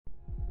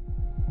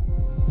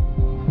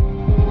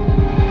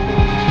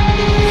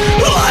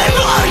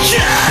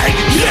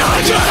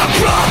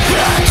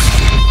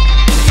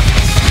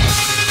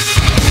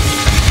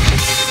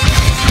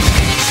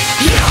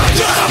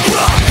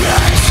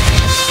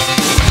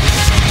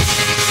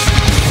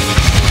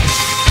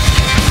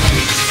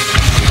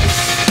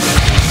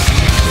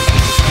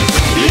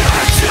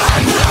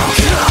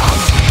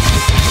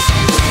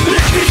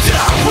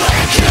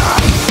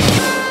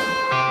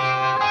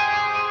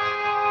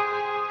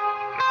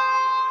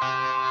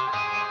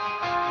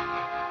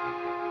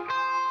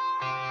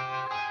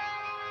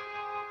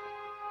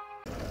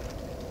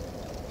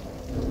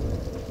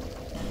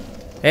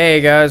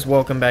Hey guys,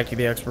 welcome back to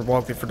the Expert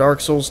Walkthrough for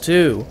Dark Souls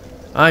 2.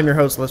 I'm your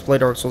host, Let's Play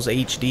Dark Souls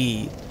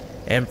HD.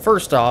 And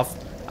first off,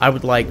 I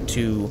would like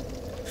to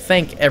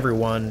thank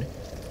everyone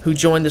who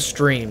joined the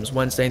streams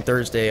Wednesday and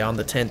Thursday on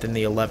the 10th and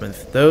the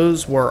 11th.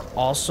 Those were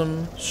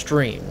awesome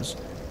streams.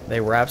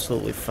 They were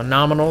absolutely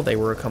phenomenal. They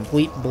were a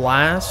complete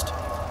blast.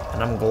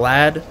 And I'm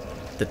glad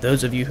that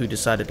those of you who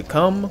decided to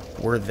come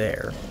were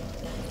there.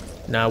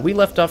 Now, we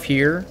left off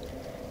here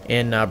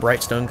in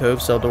Brightstone Cove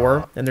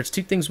Tseldora, and there's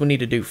two things we need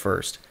to do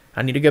first.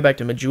 I need to go back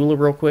to Majula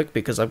real quick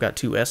because I've got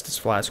 2 Estus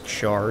Flask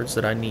shards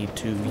that I need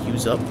to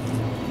use up.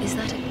 Is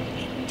that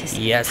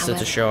Yes,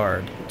 it's a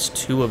shard. It's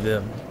 2 of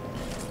them.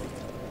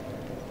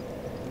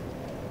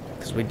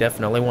 Because we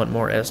definitely want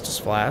more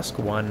Estus Flask.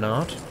 Why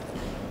not?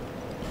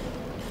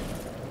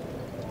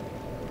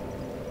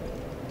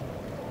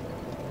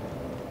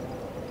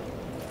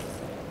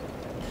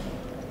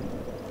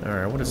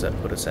 Alright, what does that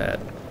put us at?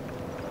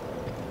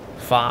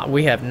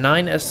 We have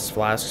 9 Estus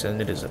Flasks,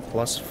 and it is a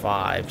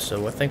 +5,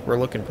 so I think we're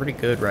looking pretty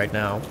good right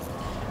now.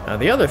 Now,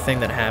 the other thing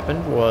that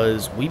happened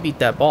was we beat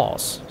that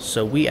boss,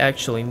 so we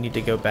actually need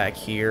to go back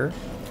here,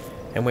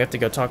 and we have to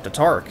go talk to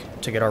Tark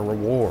to get our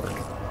reward.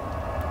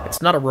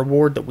 It's not a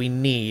reward that we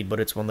need, but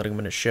it's one that I'm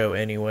going to show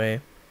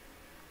anyway,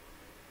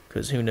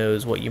 because who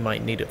knows what you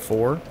might need it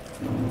for.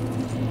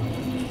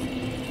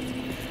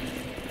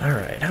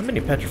 Alright, how many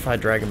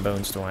Petrified Dragon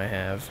Bones do I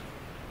have?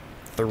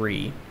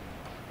 3.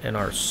 And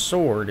our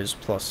sword is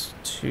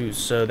 +2,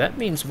 so that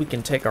means we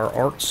can take our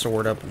art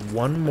sword up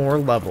 1 more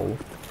level.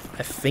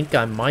 I think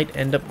I might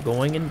end up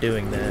going and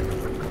doing that.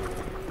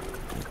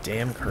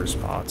 Damn curse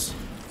pots.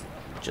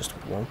 Just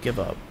won't give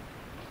up.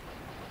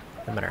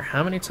 No matter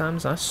how many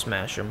times I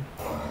smash them.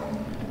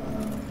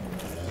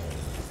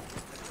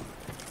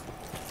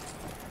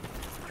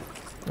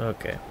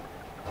 Okay.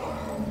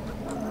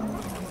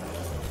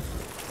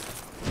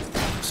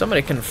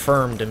 Somebody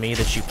confirmed to me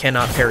that you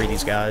cannot parry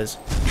these guys.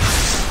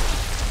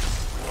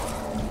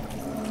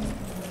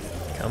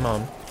 Come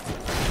on.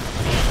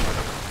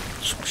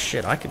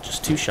 Shit, I could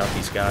just 2-shot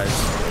these guys.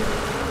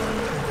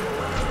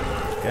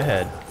 Go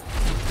ahead.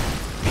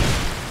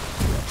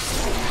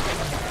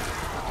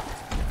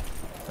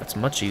 That's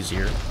much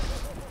easier.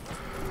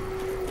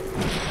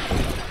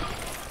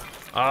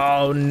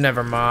 Oh,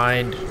 never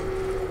mind.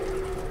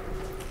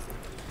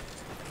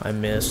 I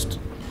missed.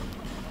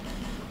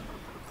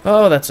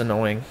 Oh, that's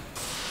annoying.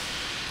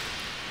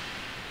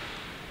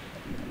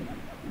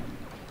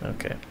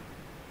 Okay.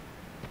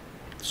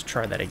 Let's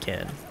try that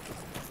again.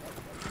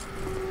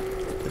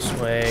 This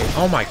way.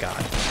 Oh my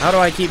god. How do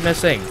I keep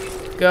missing?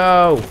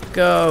 Go!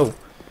 Go!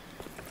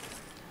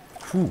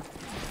 Whew.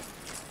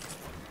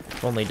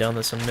 I've only done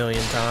this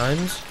 1,000,000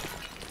 times.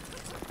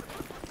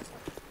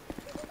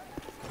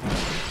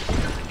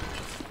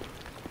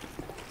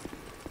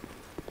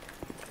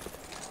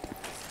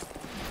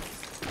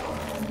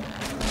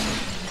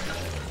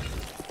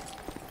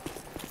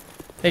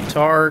 Hey,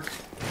 Tark.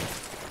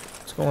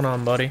 What's going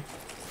on, buddy?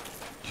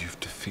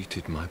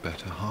 Defeated my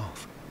better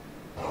half.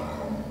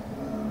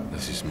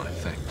 This is my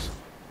thanks.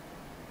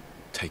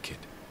 Take it.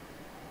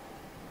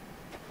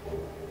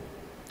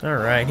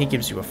 Alright, he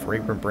gives you a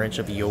fragrant branch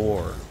of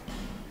yore.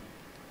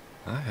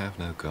 I have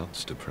no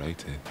gods to pray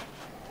to.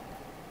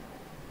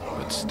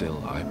 But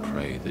still I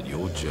pray that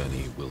your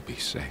journey will be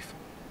safe.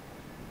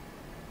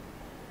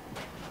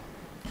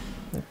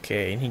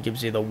 Okay, and he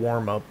gives you the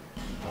warm-up.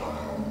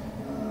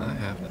 I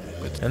have no,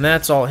 but... And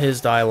that's all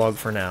his dialogue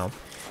for now.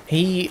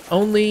 He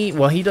only,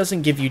 well, he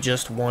doesn't give you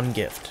just 1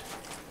 gift.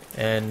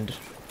 And,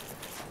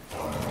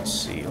 let's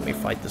see, let me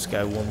fight this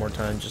guy one more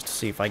time just to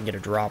see if I can get a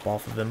drop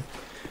off of him.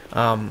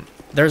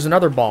 There's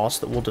another boss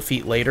that we'll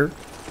defeat later.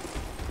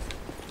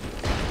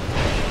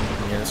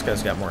 Yeah, this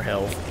guy's got more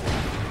health.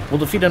 We'll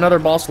defeat another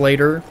boss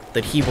later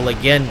that he will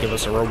again give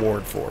us a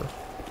reward for.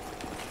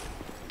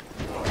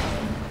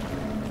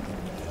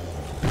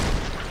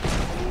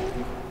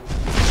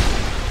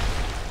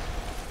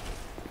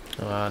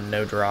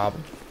 No drop.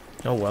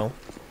 Oh well.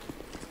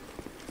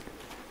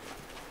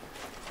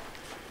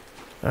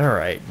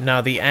 Alright,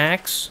 now the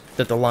axe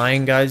that the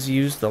lion guys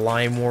use, the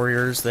lion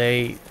warriors,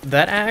 that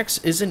axe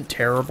isn't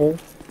terrible.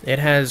 It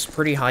has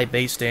pretty high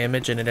base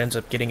damage and it ends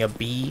up getting a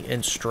B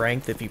in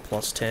strength if you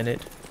 +10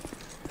 it.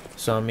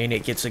 So I mean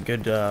it gets a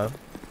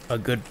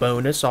good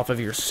bonus off of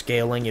your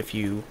scaling if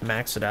you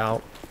max it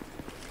out.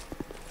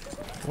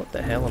 What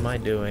the hell am I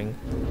doing?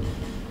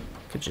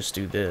 Could just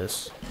do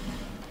this.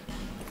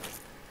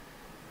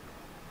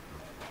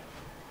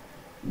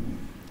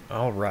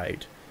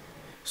 Alright,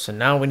 so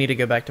now we need to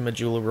go back to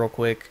Majula real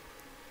quick,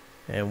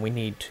 and we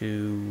need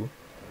to,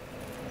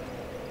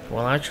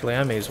 well actually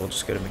I may as well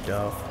just go to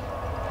McDoof.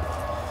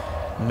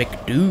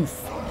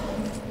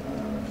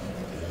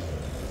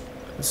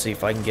 Let's see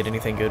if I can get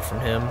anything good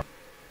from him.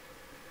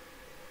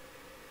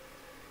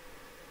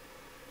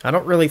 I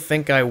don't really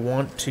think I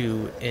want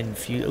to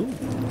infuse, ooh,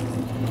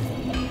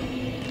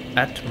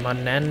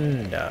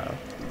 Atmananda.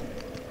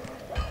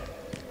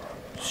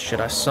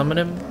 Should I summon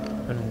him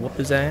and whoop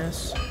his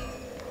ass?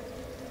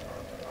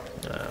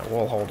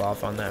 We'll hold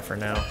off on that for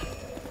now.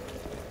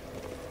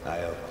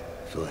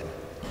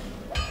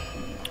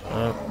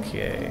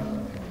 Okay.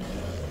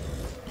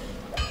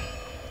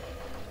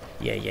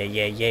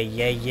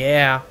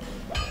 Yeah.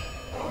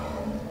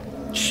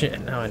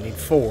 Shit, now I need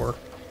 4.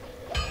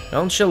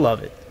 Don't you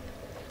love it?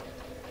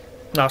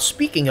 Now,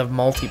 speaking of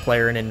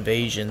multiplayer and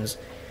invasions,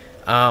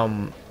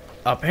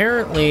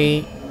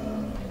 apparently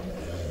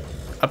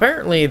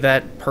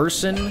that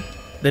person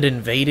that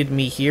invaded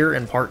me here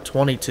in part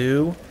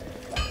 22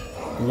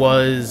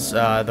 was,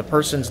 the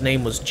person's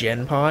name was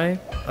Genpai.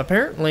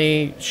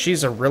 Apparently,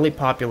 she's a really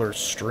popular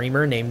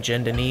streamer named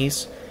Jen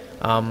Denise.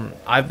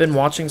 I've been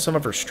watching some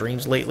of her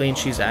streams lately, and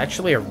she's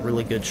actually a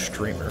really good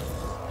streamer.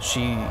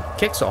 She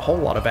kicks a whole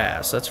lot of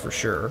ass, that's for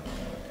sure.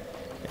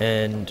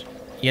 And,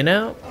 you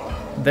know,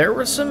 there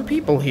were some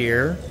people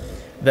here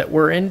that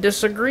were in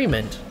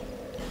disagreement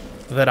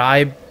that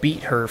I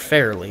beat her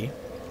fairly.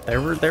 There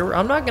were,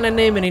 I'm not going to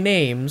name any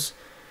names,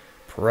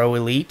 Pro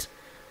Elite,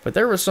 but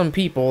there were some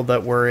people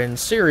that were in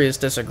serious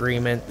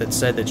disagreement that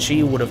said that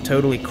she would have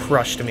totally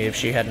crushed me if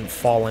she hadn't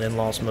fallen and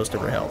lost most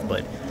of her health.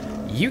 But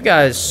you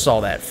guys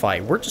saw that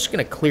fight. We're just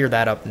going to clear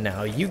that up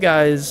now. You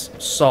guys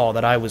saw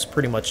that I was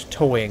pretty much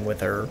toying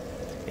with her.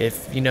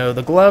 If, you know,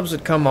 the gloves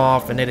had come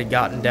off and it had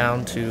gotten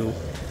down to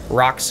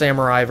Rock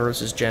Samurai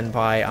versus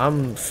Genpai,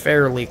 I'm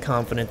fairly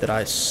confident that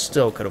I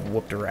still could have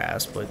whooped her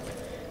ass, but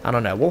I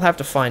don't know. We'll have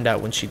to find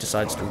out when she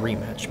decides to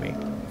rematch me.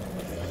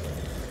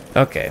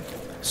 Okay,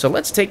 so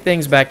let's take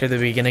things back to the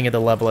beginning of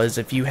the level as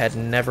if you had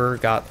never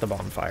got the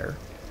bonfire.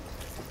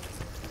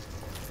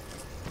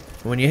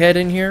 When you head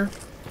in here,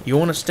 you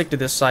want to stick to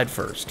this side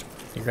first.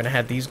 You're going to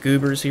have these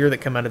goobers here that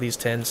come out of these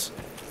tents.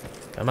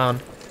 Come on.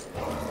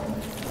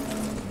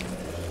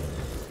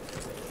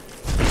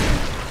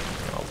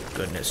 Oh,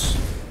 goodness.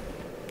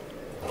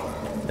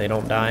 They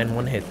don't die in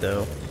one hit,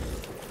 though.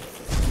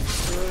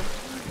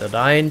 They'll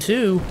die in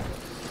 2.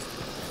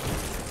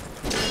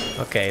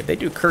 Okay, they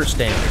do curse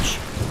damage.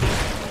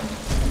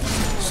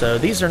 So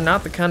these are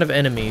not the kind of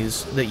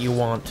enemies that you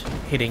want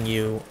hitting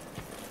you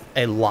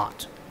a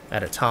lot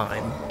at a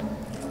time.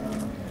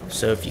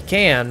 So if you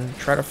can,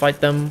 try to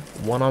fight them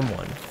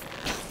one-on-one.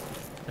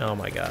 Oh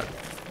my god.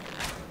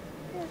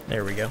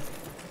 There we go.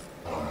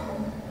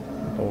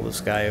 Pull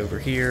this guy over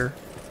here.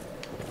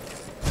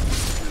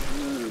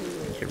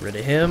 Get rid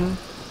of him.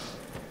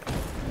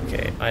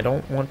 Okay, I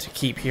don't want to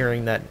keep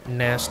hearing that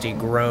nasty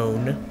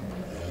groan.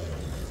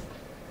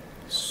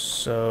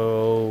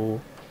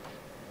 So...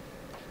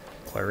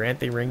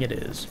 Chloranthy ring it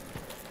is.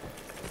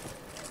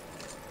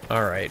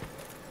 Alright.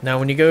 Now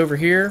when you go over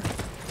here,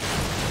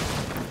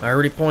 I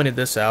already pointed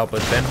this out,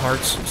 but Ben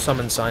Hart's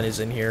summon sign is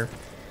in here.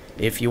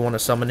 If you want to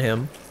summon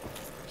him,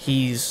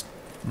 he's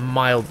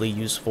mildly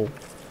useful.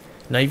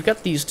 Now you've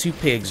got these 2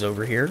 pigs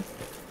over here,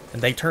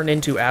 and they turn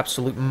into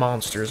absolute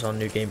monsters on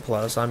New Game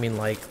Plus. I mean,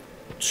 like,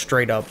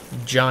 straight up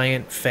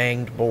giant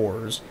fanged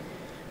boars.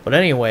 But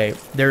anyway,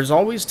 there's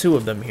always 2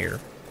 of them here.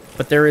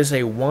 But there is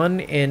a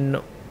 1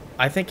 in...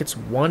 I think it's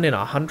 1 in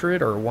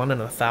 100 or 1 in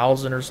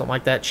 1,000 or something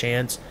like that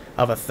chance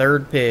of a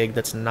 3rd pig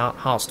that's not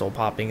hostile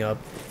popping up,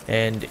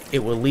 and it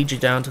will lead you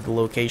down to the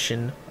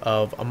location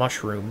of a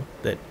mushroom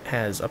that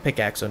has a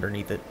pickaxe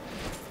underneath it.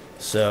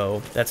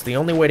 So that's the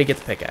only way to get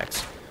the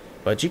pickaxe.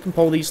 But you can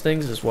pull these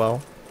things as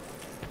well.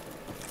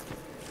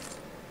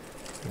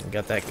 You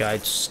got that guy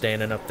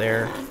standing up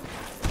there.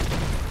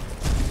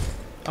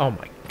 Oh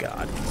my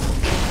god.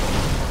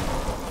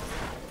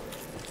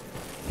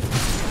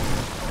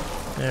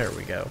 There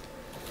we go.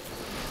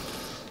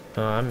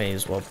 I may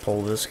as well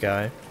pull this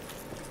guy.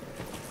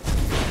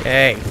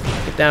 Hey,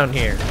 get down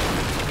here.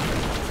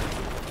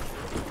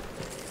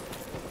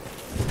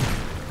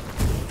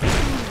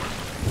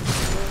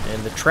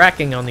 And the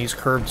tracking on these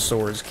curved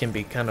swords can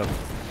be kind of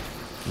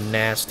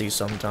nasty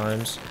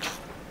sometimes.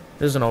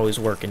 Doesn't always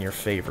work in your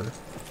favor.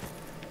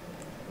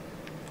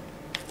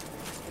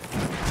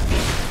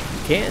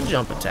 You can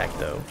jump attack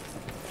though.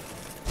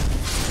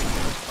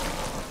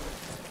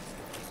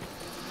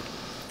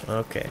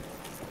 Okay.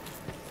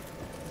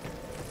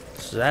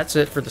 So that's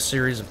it for the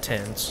series of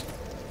tents.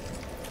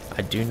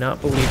 I do not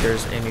believe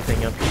there's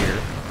anything up here.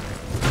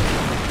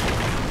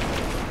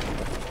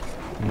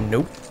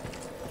 Nope.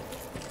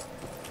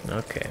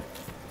 Okay.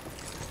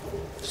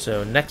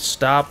 So next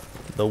stop,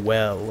 the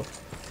well.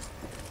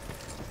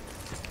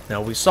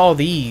 Now we saw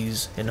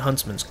these in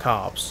Huntsman's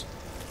Copse.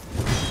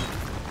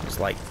 It's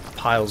like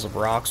piles of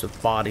rocks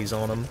with bodies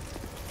on them.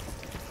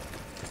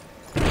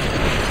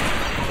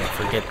 Don't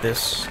forget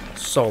this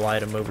soul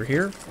item over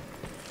here.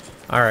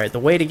 Alright, the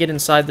way to get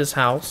inside this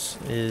house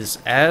is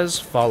as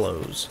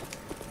follows.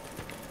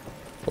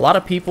 A lot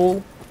of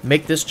people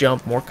make this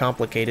jump more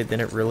complicated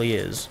than it really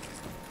is.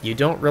 You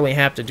don't really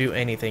have to do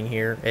anything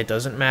here. It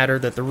doesn't matter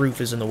that the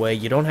roof is in the way.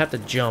 You don't have to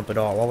jump at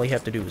all. All you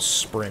have to do is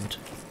sprint.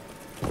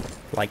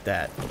 Like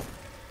that.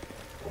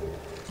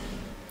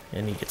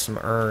 And you get some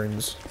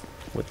urns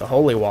with the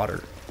holy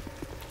water,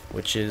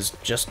 which is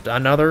just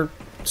another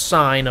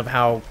sign of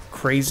how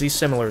crazy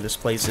similar this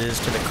place is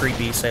to the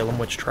creepy Salem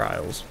Witch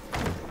Trials.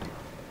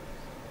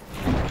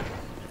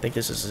 think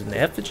this is an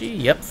effigy.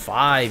 Yep,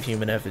 5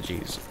 human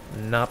effigies.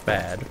 Not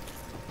bad.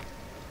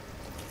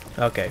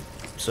 Okay,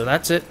 so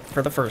that's it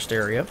for the first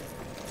area.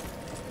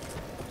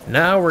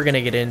 Now we're going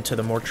to get into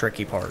the more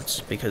tricky parts,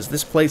 because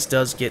this place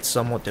does get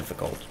somewhat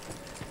difficult.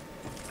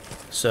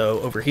 So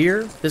over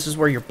here, this is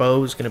where your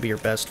bow is going to be your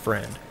best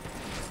friend.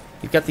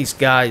 You've got these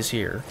guys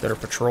here that are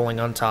patrolling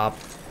on top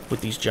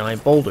with these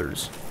giant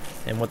boulders.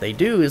 And what they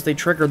do is they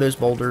trigger those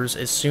boulders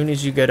as soon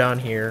as you go down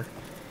here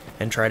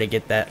and try to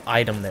get that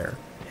item there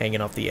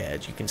hanging off the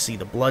edge. You can see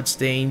the blood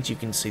stains, you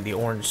can see the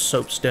orange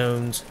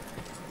soapstones.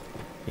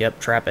 Yep,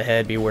 trap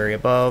ahead, be wary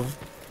above.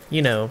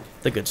 You know,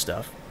 the good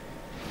stuff.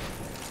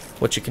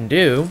 What you can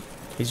do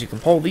is you can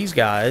pull these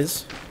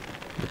guys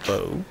with the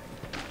bow.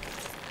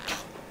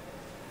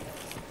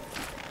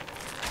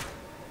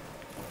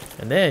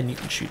 And then you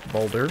can shoot the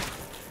boulder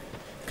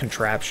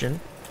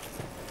contraption.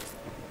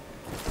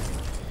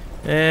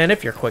 And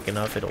if you're quick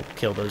enough, it'll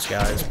kill those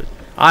guys. But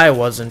I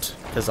wasn't,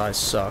 because I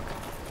suck.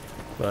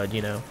 But,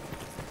 you know.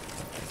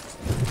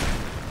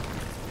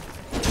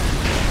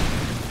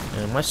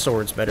 And my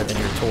sword's better than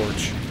your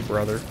torch,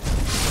 brother.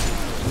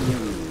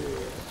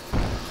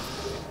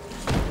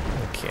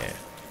 Okay.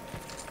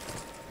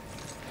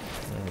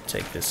 I'm gonna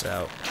take this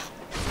out.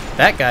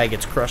 That guy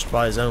gets crushed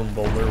by his own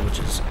boulder, which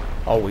is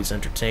always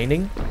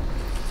entertaining.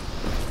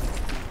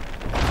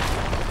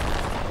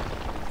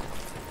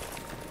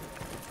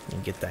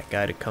 And get that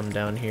guy to come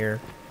down here.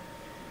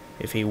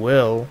 If he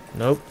will.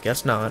 Nope,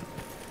 guess not.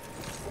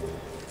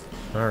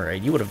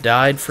 Alright, you would have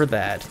died for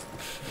that.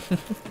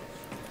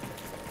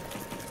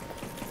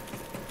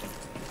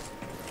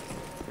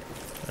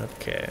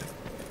 Okay.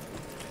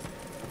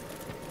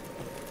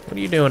 What are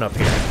you doing up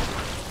here?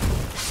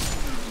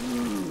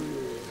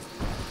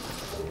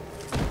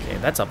 Okay,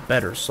 that's a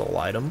better soul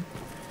item.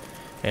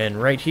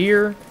 And right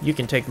here, you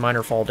can take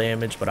minor fall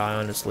damage, but I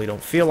honestly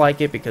don't feel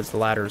like it because the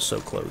ladder is so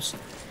close.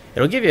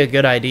 It'll give you a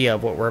good idea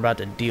of what we're about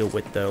to deal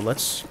with, though.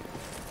 Let's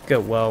go.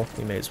 Well,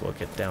 we may as well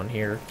get down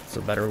here. It's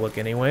a better look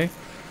anyway.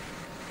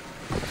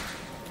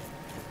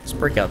 Let's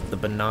break out the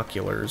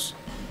binoculars.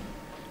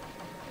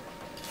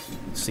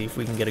 See if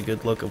we can get a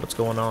good look at what's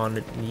going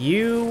on.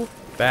 You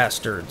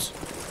bastards.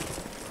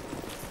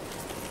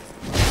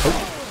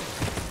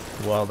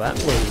 Oh. Well, that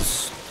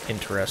was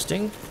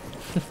interesting.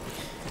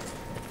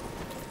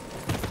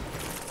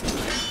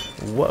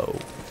 Whoa.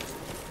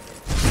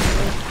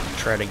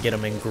 Try to get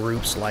them in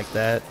groups like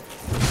that.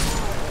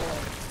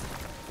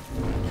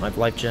 I have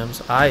life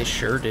gems. I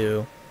sure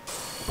do.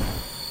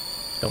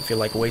 Don't feel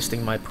like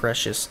wasting my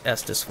precious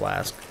Estus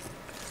flask.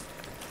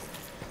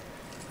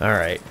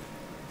 Alright.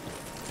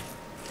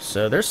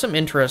 So there's some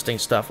interesting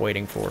stuff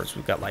waiting for us.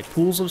 We've got like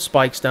pools of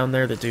spikes down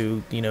there that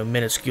do, you know,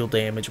 minuscule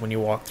damage when you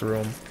walk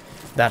through them.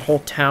 That whole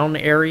town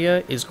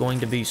area is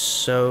going to be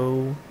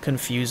so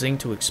confusing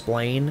to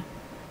explain,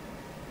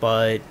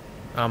 but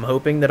I'm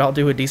hoping that I'll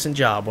do a decent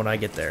job when I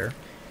get there.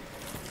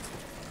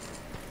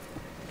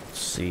 Let's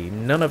see,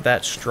 none of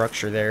that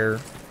structure there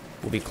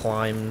will be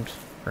climbed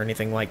or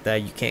anything like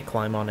that. You can't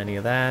climb on any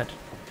of that.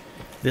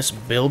 This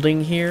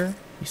building here,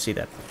 you see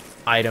that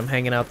item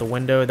hanging out the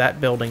window?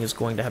 That building is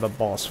going to have a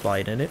boss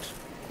fight in it.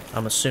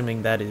 I'm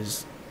assuming that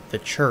is the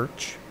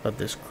church of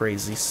this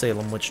crazy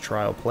Salem witch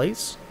trial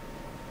place.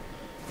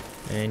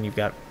 And you've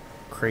got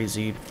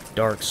crazy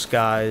dark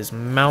skies,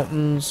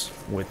 mountains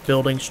with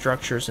building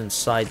structures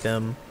inside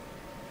them.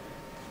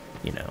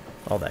 You know,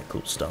 all that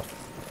cool stuff.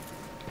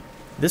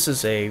 This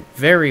is a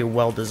very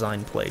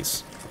well-designed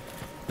place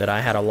that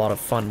I had a lot of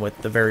fun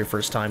with the very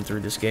first time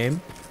through this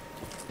game.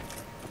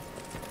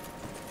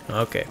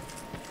 Okay.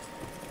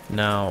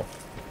 Now,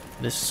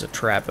 this is a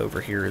trap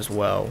over here as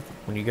well.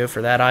 When you go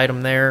for that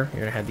item there,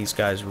 you're going to have these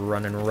guys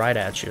running right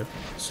at you.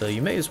 So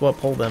you may as well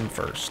pull them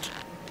first.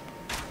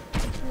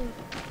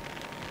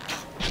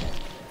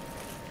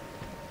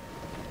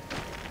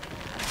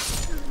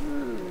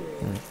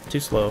 Too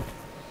slow.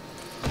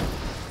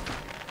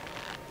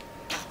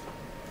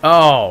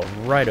 Oh,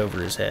 right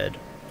over his head.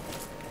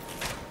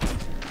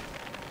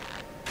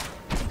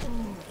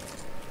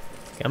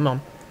 Come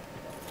on.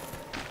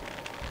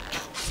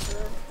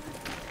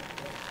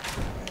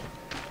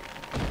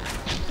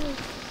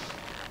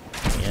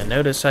 Yeah,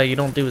 notice how you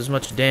don't do as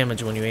much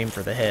damage when you aim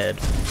for the head.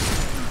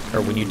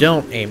 Or when you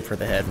don't aim for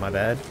the head, my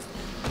bad.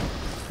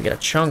 We got a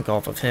chunk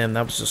off of him.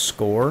 That was a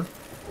score.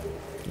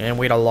 And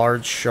we had a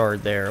large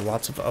shard there.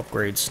 Lots of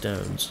upgrade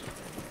stones.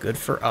 Good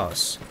for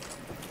us.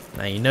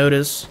 Now you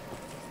notice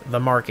the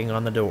marking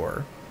on the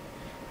door.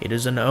 It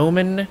is an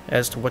omen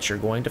as to what you're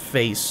going to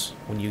face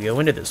when you go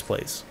into this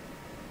place.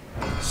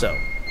 So,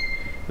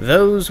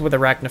 those with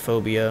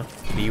arachnophobia,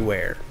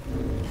 beware.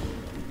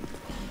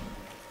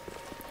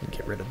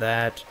 Get rid of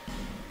that.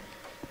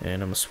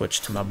 And I'm going to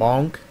switch to my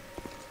bonk.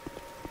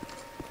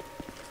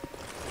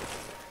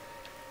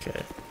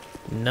 Okay.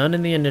 None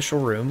in the initial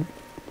room.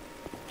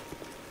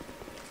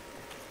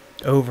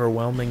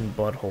 Overwhelming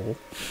butthole.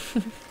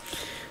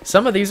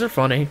 Some of these are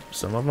funny.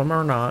 Some of them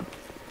are not.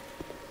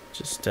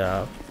 Just,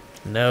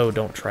 no,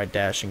 don't try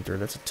dashing through.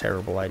 That's a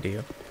terrible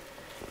idea.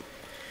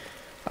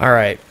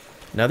 Alright.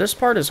 Now this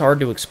part is hard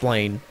to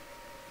explain.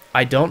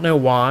 I don't know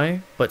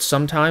why, but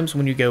sometimes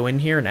when you go in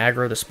here and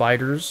aggro the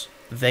spiders,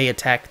 they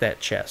attack that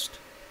chest.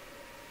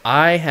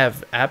 I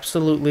have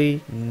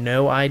absolutely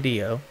no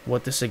idea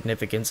what the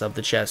significance of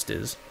the chest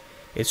is.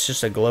 It's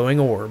just a glowing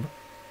orb.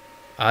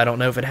 I don't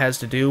know if it has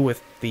to do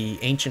with the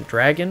ancient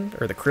dragon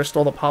or the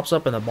crystal that pops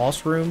up in the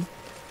boss room,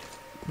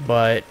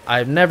 but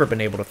I've never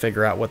been able to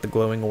figure out what the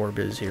glowing orb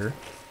is here.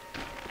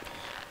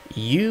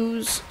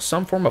 Use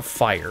some form of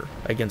fire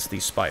against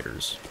these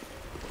spiders.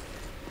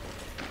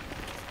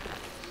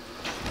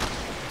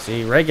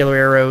 See, regular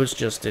arrows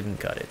just didn't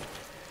cut it.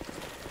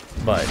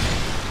 But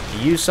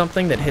you use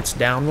something that hits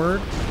downward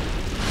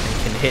and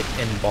can hit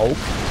in bulk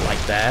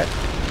like that,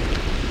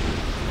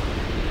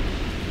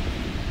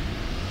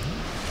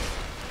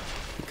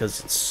 because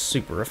it's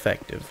super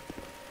effective.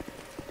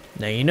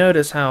 Now you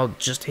notice how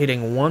just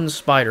hitting one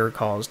spider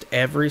caused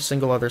every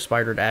single other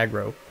spider to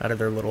aggro out of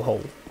their little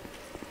hole.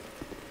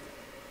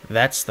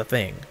 That's the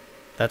thing.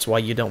 That's why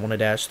you don't want to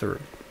dash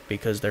through,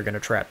 because they're going to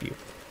trap you.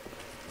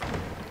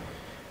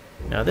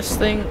 Now this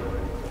thing,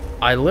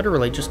 I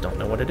literally just don't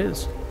know what it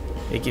is.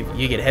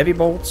 You get heavy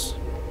bolts,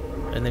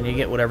 and then you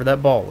get whatever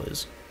that ball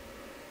is.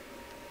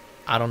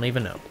 I don't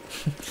even know.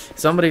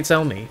 Somebody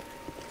tell me.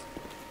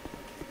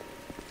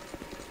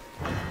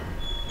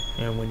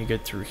 And when you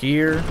get through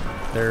here,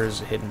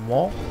 there's a hidden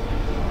wall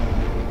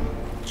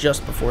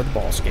just before the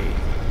boss gate.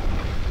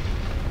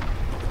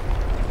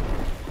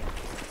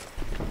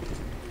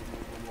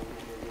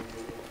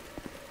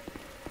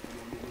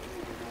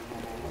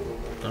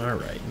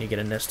 Alright, and you get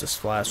a Nestus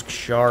Flask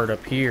shard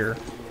up here.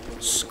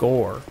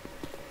 Score.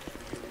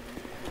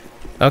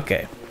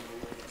 Okay.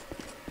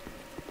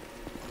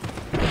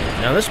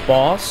 Now this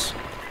boss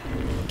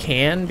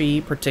can be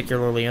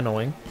particularly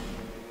annoying,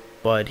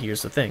 but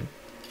here's the thing.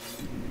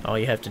 All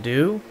you have to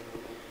do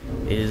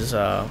is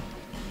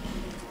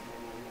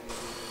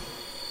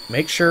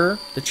make sure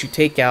that you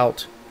take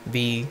out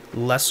the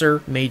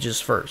lesser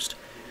mages first.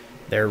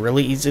 They're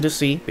really easy to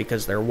see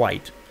because they're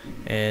white,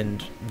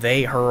 and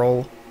they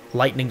hurl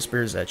lightning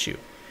spears at you.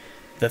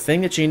 The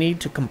thing that you need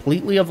to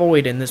completely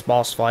avoid in this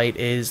boss fight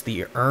is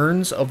the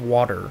urns of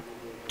water.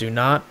 Do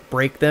not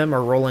break them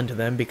or roll into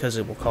them, because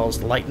it will cause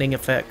the lightning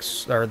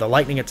effects, or the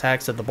lightning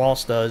attacks that the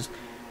boss does,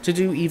 to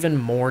do even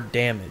more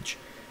damage,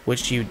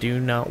 which you do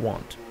not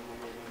want.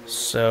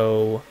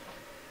 So,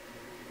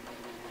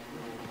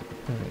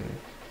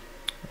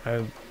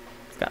 I've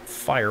got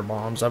fire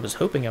bombs. I was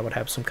hoping I would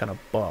have some kind of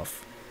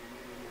buff,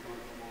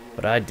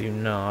 but I do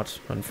not,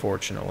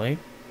 unfortunately.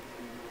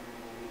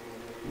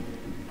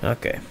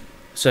 Okay,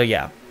 so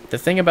yeah, the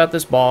thing about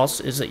this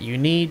boss is that you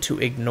need to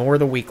ignore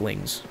the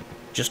weaklings.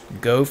 Just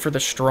go for the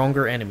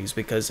stronger enemies,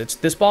 because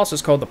this boss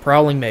is called the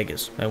Prowling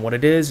Magus, and what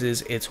it is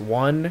it's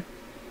one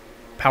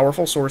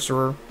powerful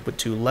sorcerer with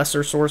two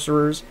lesser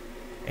sorcerers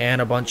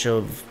and a bunch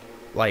of,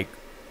 like,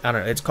 I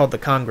don't know, it's called the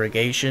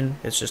Congregation.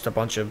 It's just a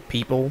bunch of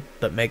people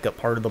that make up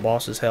part of the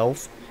boss's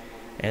health,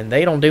 and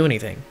they don't do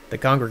anything. The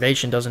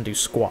Congregation doesn't do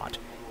squat.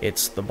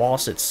 It's the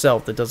boss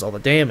itself that does all the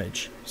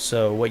damage.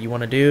 So what you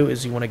want to do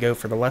is you want to go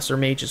for the lesser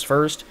mages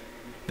first,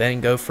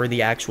 then go for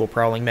the actual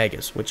Prowling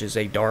Magus, which is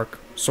a dark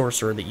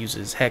sorcerer that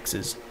uses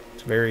hexes.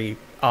 It's very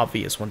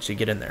obvious once you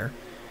get in there.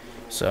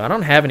 So I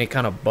don't have any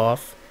kind of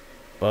buff,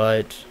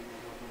 but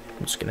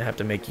I'm just going to have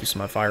to make use of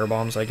my fire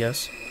bombs, I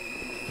guess.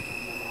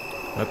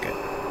 Okay.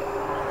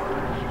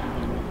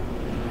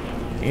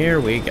 Here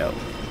we go.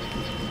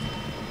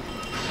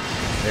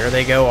 There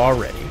they go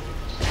already.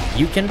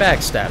 You can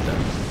backstab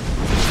them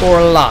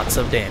for lots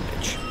of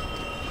damage.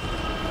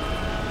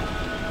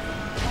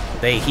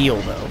 They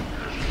heal, though.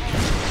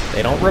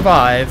 They don't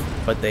revive,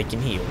 but they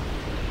can heal.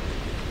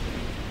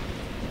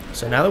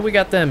 So now that we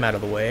got them out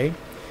of the way,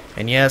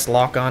 and yes,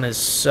 lock-on is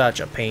such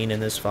a pain in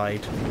this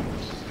fight.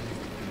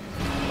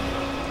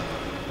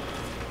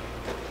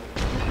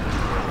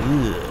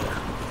 Ugh.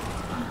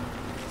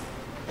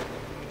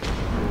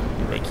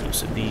 Make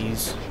use of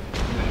these.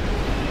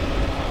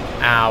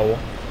 Ow.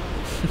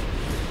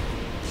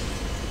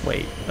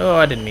 Wait. Oh,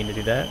 I didn't mean to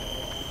do that.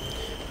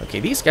 Okay,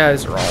 these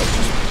guys are all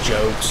just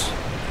jokes.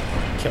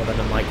 Kill them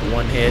in like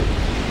one hit.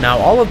 Now,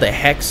 all of the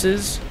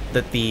hexes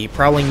that the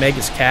Prowling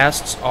Magus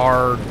casts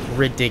are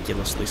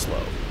ridiculously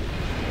slow.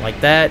 Like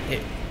that,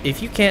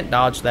 if you can't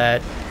dodge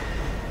that,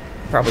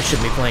 you probably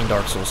shouldn't be playing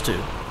Dark Souls 2.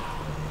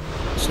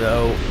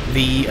 So,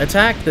 the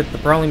attack that the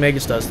Prowling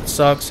Magus does that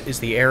sucks is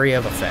the area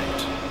of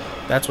effect.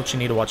 That's what you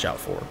need to watch out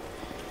for.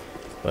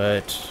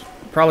 But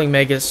Prowling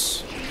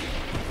Magus,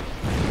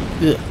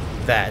 ugh,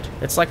 that.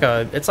 It's like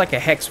a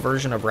hex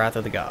version of Wrath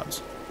of the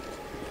Gods.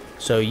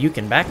 So you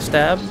can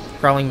backstab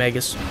Prowling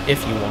Magus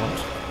if you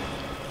want.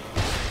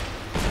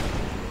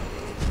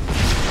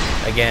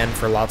 Again,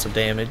 for lots of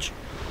damage.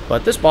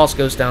 But this boss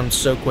goes down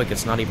so quick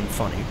it's not even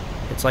funny.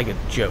 It's like a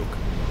joke.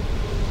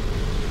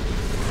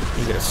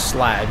 You get a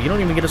slab. You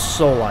don't even get a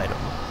soul item.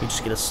 You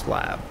just get a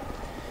slab.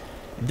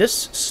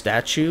 This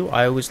statue,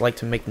 I always like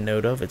to make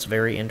note of. It's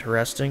very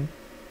interesting.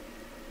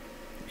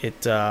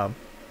 It,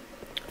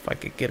 if I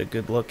could get a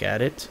good look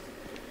at it.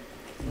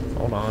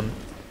 Hold on.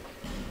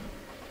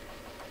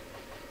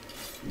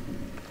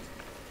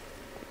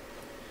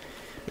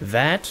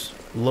 That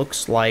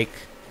looks like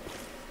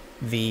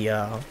the,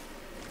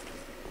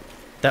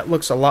 that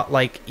looks a lot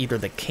like either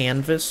the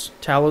Canvas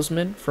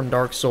Talisman from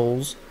Dark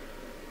Souls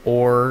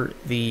or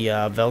the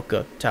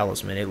Velka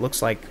Talisman. It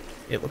looks like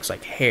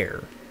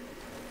hair.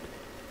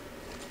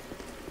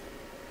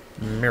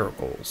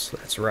 Miracles,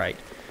 that's right.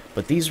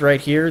 But these right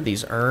here,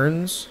 these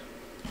urns,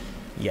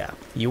 yeah,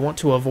 you want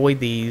to avoid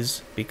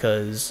these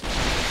because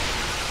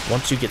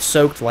once you get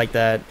soaked like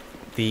that,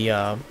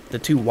 the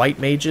two white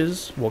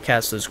mages will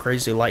cast those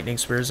crazy lightning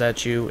spears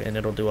at you, and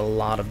it'll do a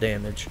lot of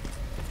damage.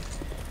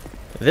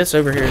 This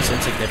over here is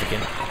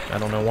insignificant. I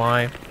don't know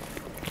why.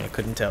 I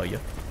couldn't tell you.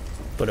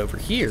 But over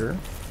here,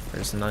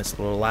 there's a nice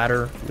little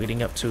ladder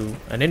leading up to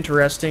an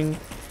interesting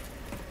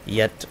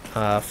yet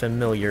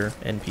familiar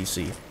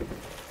NPC.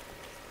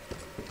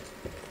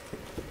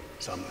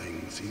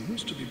 Something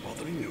seems to be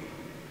bothering you.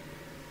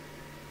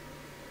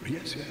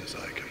 Yes, yes,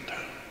 I can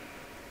tell.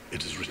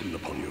 It is written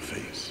upon your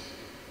face.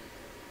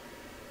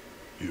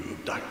 You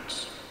have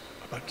doubts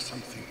about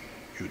something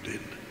you did.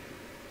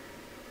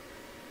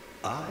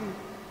 I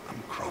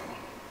am Cromwell.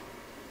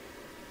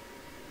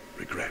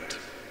 Regret,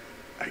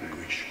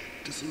 anguish,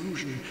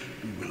 disillusion,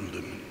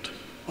 bewilderment.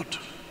 What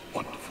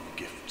wonderful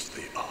gifts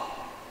they are.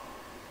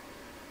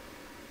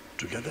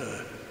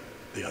 Together,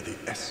 they are the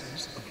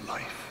essence of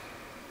life.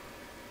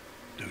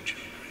 Don't you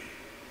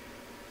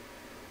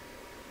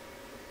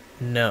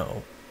agree?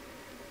 No.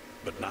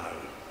 But now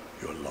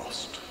you're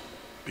lost,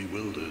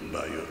 bewildered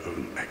by your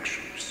own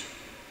actions.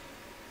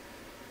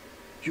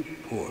 You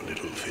poor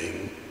little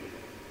thing.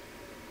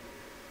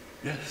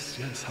 Yes,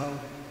 yes, how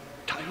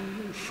tiny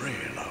and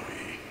frail are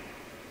we.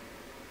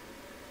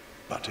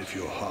 But if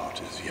your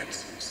heart is yet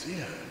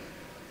sincere,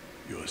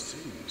 your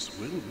sins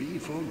will be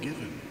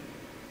forgiven.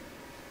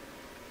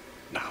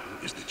 Now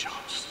is the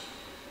chance.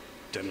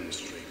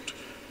 Demonstrate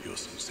your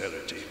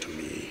sincerity to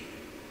me.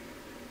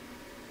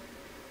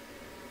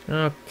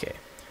 Okay.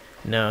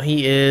 Now,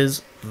 he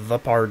is the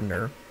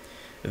Pardoner.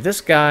 This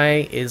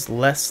guy is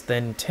less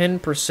than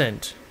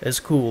 10% as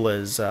cool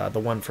as the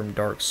one from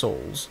Dark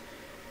Souls.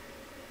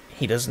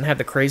 He doesn't have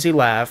the crazy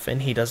laugh,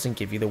 and he doesn't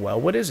give you the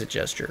well, what is it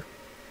gesture.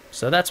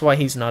 So that's why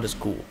he's not as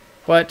cool.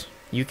 But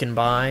you can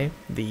buy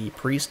the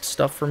priest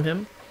stuff from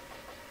him.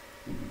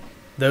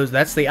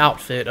 That's the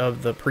outfit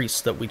of the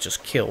priest that we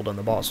just killed in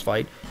the boss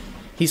fight.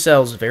 He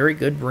sells very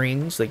good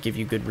rings that give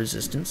you good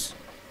resistance.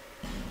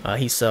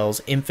 He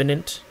sells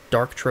infinite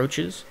dark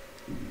troches.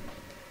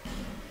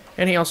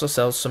 And he also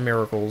sells some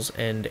miracles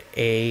and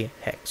a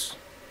hex.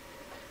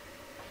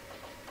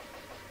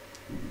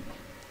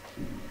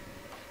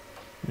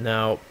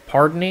 Now,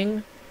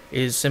 pardoning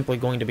is simply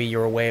going to be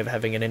your way of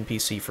having an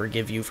NPC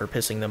forgive you for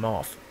pissing them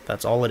off.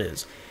 That's all it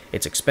is.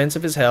 It's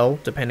expensive as hell,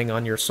 depending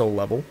on your soul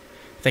level.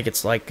 I think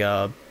it's like,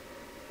 I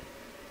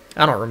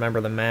don't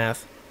remember the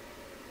math.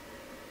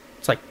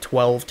 It's like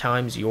 12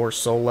 times your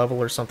soul level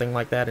or something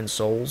like that in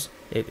souls.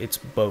 It's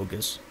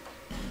bogus.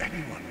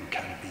 Anyone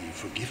can be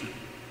forgiven,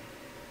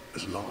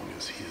 as long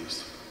as he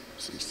is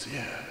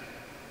sincere.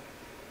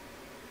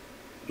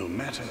 No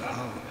matter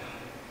how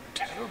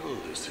terrible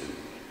the sin.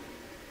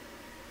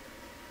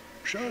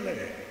 Surely,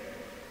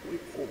 we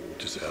all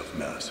deserve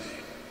mercy.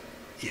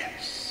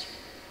 Yes.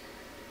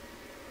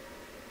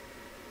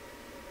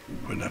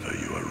 Whenever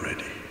you are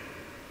ready.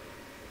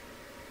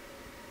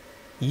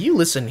 You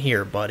listen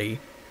here, buddy.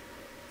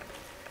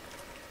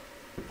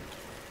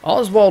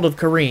 Oswald of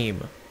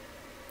Karim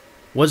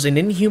was an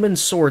inhuman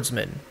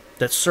swordsman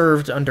that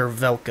served under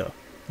Velka,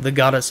 the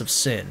goddess of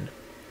sin.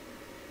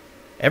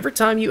 Every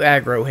time you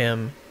aggro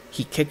him,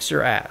 he kicks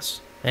your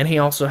ass, and he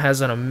also has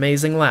an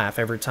amazing laugh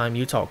every time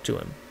you talk to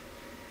him.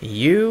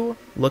 You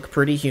look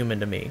pretty human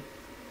to me.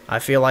 I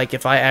feel like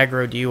if I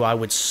aggroed you, I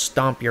would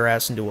stomp your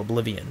ass into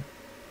oblivion.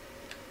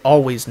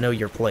 Always know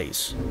your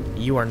place.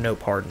 You are no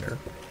pardoner.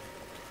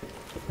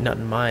 Not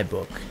in my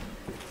book.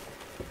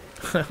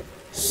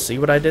 See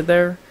what I did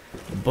there?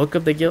 Book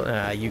of the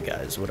Guilty. You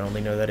guys would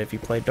only know that if you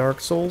played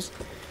Dark Souls.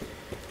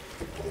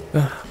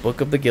 Book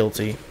of the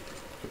Guilty.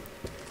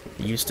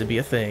 Used to be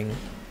a thing.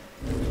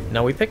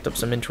 Now, we picked up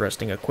some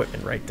interesting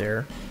equipment right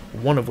there.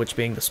 One of which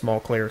being the small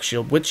cleric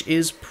shield, which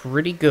is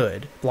pretty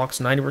good. Blocks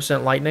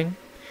 90% lightning.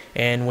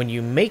 And when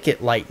you make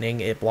it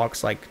lightning, it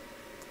blocks like,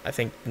 I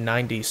think,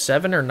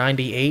 97 or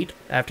 98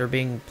 after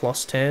being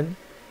plus 10.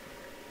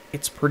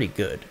 It's pretty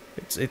good.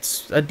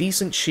 It's a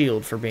decent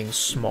shield for being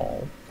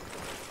small.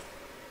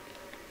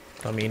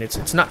 I mean,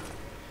 it's not...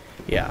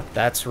 Yeah,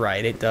 that's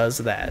right, it does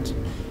that.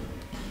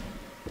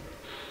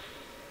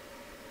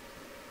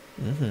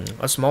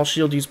 A small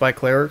shield used by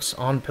clerics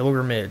on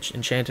pilgrimage,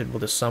 enchanted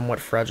with a somewhat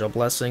fragile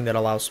blessing that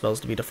allows spells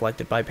to be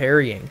deflected by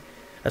parrying.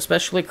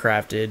 Specially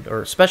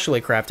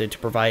crafted to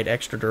provide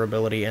extra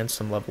durability and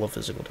some level of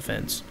physical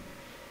defense.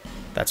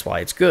 That's why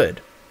it's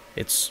good.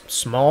 It's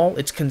small,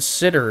 it's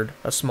considered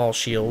a small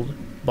shield,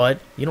 but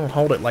you don't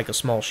hold it like a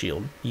small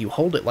shield. You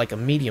hold it like a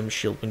medium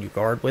shield when you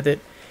guard with it,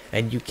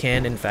 and you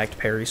can, in fact,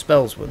 parry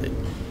spells with it.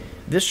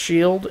 This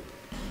shield,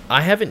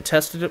 I haven't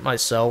tested it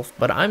myself,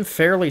 but I'm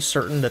fairly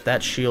certain that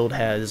that shield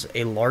has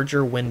a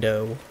larger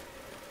window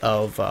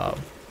of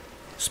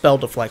spell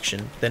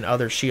deflection than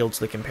other shields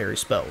that can parry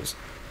spells.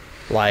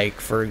 Like,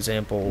 for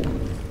example,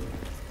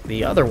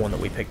 the other one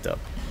that we picked up.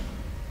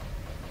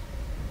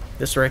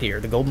 This right here,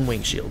 the Golden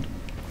Wing Shield.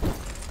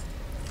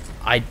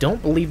 I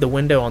don't believe the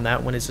window on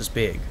that one is as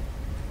big.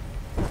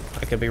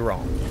 I could be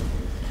wrong.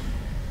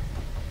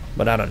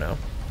 But I don't know.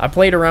 I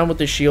played around with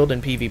this shield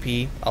in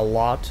PvP a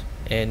lot,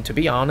 and to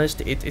be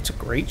honest, it's a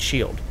great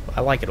shield.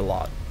 I like it a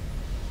lot.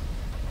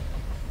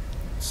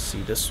 Let's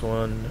see, this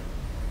one.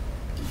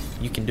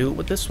 You can do it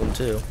with this one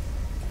too.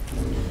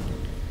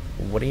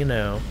 What do you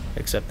know?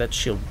 Except that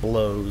shield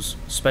blows,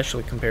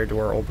 especially compared to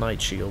our old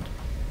Knight shield.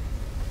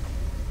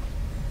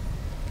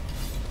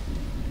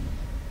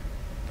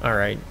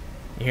 Alright,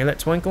 you hear that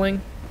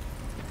twinkling?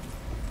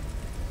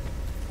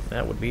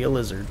 That would be a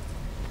lizard.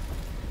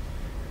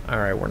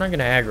 Alright, we're not going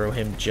to aggro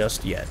him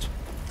just yet.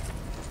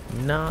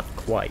 Not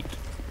quite.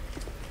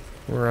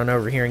 We'll run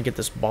over here and get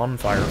this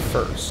bonfire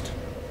first.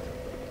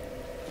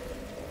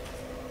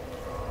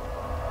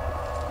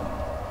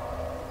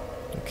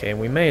 Okay,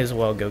 we may as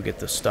well go get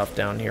the stuff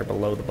down here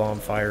below the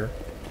bonfire,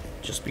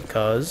 just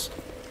because.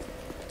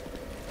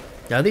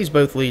 Now, these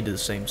both lead to the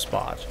same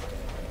spot.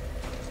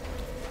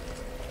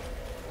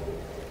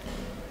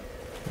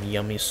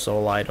 Yummy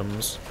soul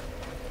items.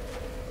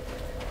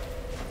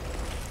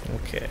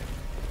 Okay.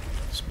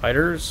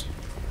 Spiders?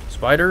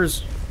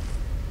 Spiders?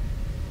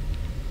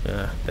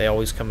 They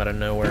always come out of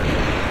nowhere.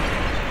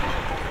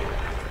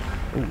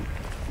 Ooh.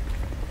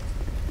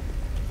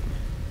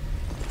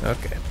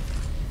 Okay.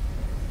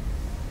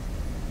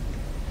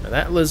 Now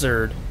that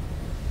lizard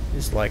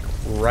is like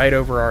right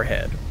over our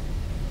head.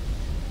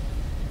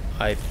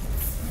 I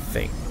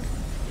think.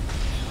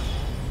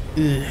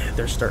 Ugh,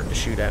 they're starting to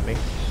shoot at me.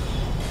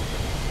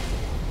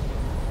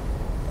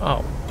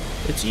 Oh,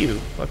 it's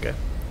you. Okay.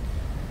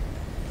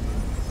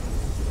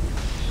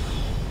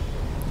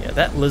 Yeah,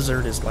 that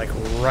lizard is like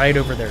right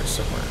over there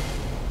somewhere.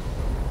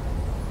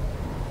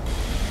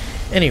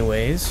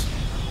 Anyways,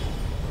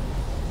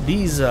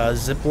 these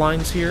zip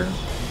lines here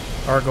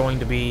are going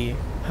to be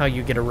how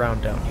you get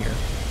around down here.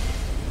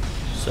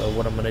 So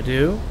what I'm going to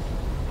do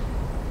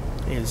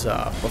is,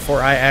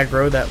 before I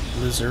aggro that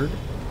lizard,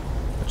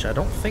 which I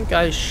don't think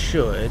I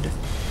should,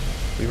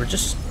 we were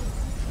just...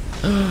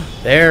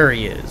 there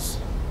he is.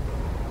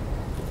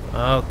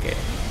 Okay.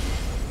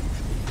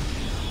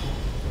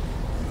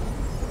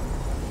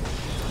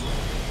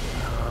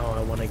 Oh,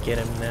 I want to get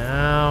him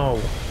now.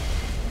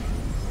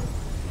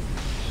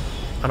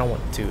 I don't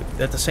want to.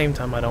 At the same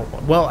time, I don't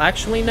want... Well,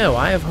 actually, no.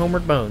 I have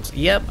Homeward Bones.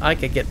 Yep, I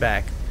could get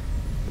back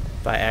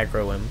if I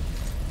aggro him.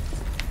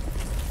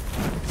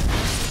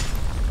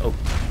 Oh.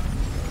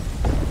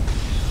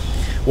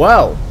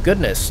 Well,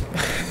 goodness.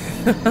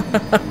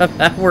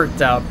 That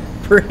worked out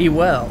pretty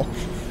well.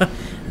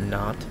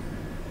 Not.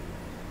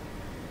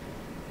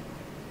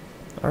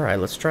 Alright,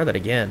 let's try that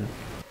again.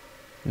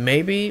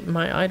 Maybe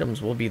my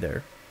items will be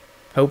there.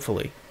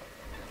 Hopefully.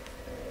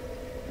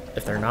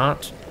 If they're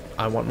not,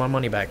 I want my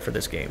money back for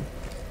this game.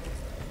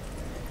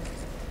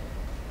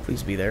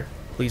 Please be there.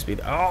 Please be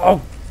there.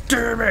 Oh,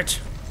 damn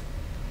it!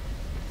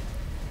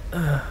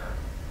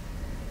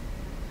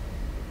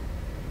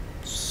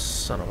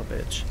 Son of a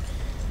bitch.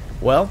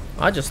 Well,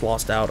 I just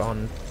lost out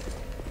on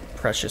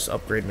precious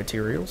upgrade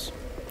materials.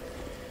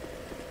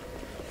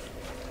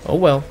 Oh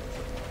well.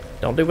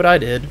 Don't do what I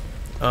did.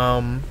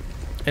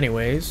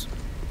 Anyways.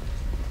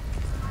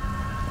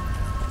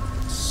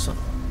 Son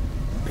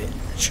of a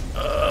bitch.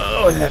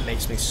 Oh, that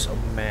makes me so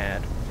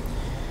mad.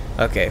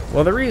 Okay,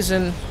 well the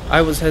reason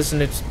I was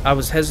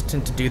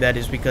hesitant to do that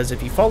is because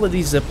if you follow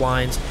these zip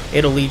lines,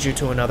 it'll lead you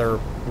to another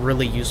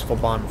really useful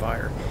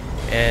bonfire.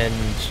 And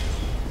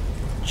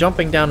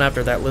jumping down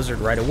after that lizard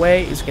right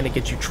away is going to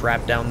get you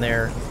trapped down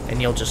there,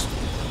 and you'll just...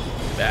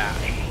 I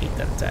hate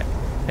that attack.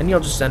 And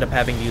you'll just end up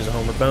having to use a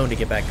Homeward Bone to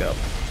get back up.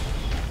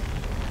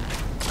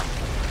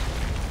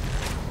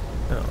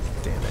 Oh,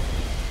 damn it.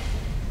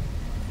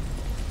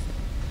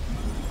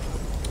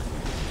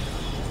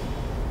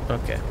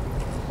 Okay.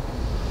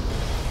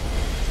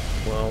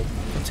 Well,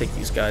 I'll take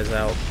these guys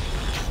out.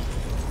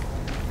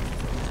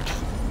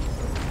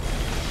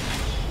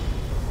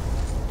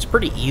 It's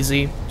pretty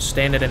easy.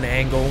 Stand at an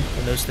angle,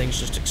 and those things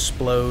just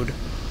explode.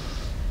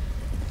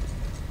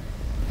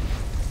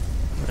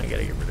 I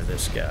gotta get rid of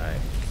this guy.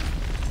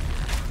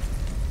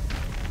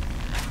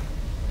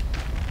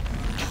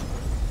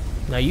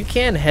 Now, you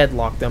can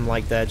headlock them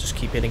like that, just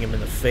keep hitting him in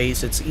the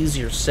face. It's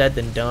easier said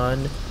than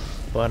done,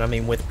 but, I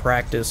mean, with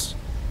practice,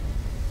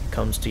 it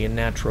comes to you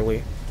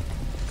naturally.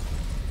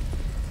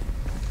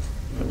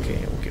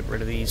 Okay, we'll get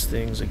rid of these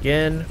things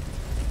again.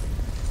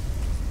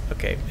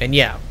 Okay, and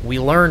yeah, we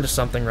learned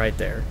something right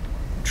there.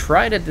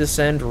 Try to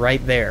descend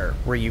right there,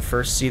 where you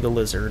first see the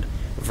lizard,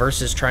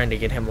 versus trying to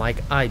get him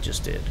like I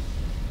just did.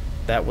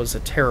 That was a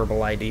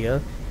terrible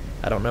idea.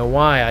 I don't know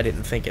why I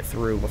didn't think it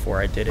through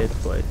before I did it,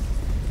 but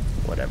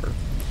whatever.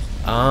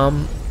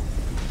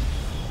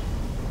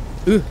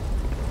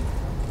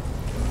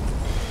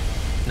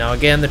 Now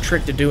again, the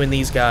trick to doing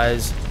these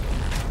guys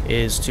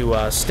is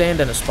to stand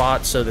in a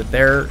spot so that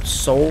their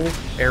soul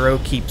arrow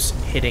keeps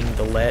hitting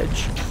the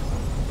ledge.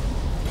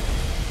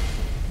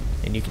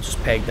 And you can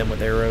just peg them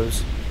with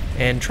arrows.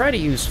 And try to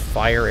use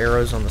fire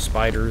arrows on the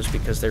spiders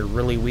because they're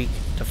really weak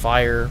to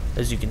fire.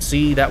 As you can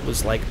see, that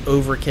was like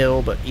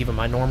overkill, but even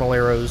my normal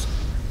arrows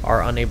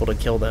are unable to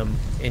kill them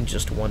in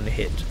just one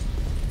hit.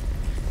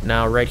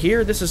 Now right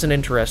here, this is an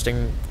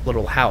interesting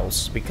little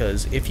house,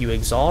 because if you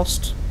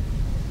exhaust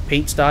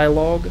Pate's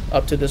dialogue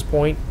up to this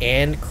point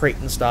and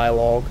Creighton's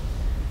dialogue,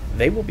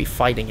 they will be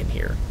fighting in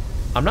here.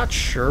 I'm not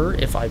sure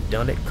if I've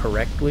done it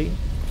correctly,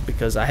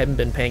 because I haven't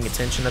been paying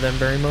attention to them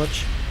very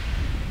much.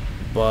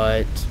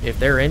 But if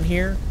they're in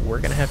here, we're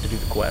going to have to do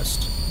the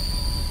quest.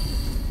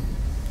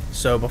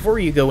 So before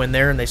you go in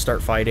there and they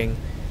start fighting,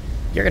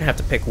 you're going to have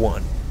to pick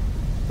one.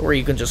 Or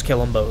you can just kill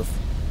them both.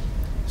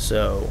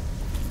 So...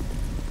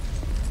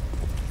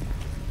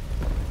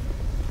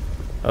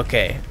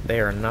 okay, they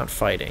are not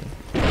fighting.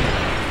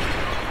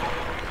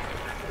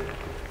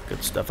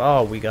 Good stuff.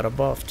 Oh, we got a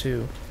buff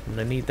too. I'm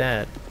going to need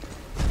that.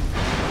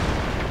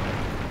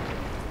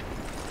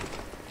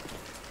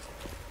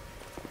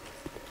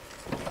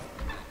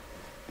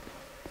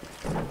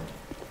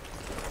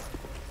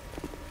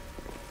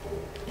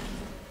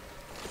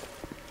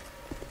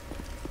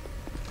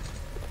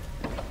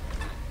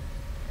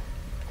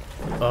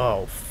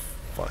 Oh,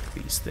 fuck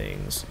these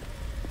things.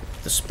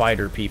 The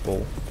spider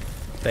people.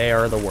 They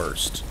are the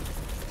worst.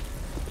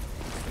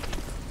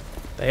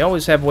 They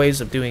always have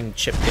ways of doing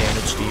chip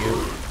damage to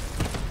you.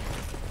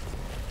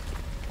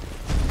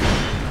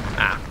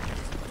 Ah.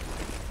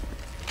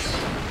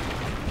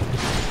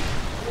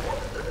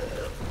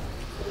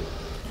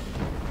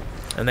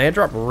 And they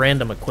drop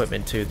random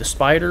equipment too. The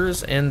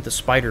spiders and the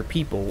spider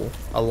people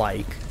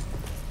alike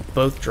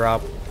both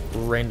drop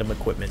random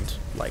equipment.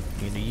 Like,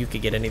 you know, you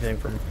could get anything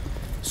from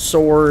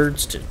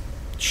swords to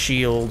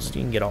shields.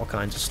 You can get all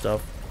kinds of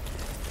stuff.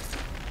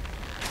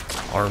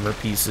 Armor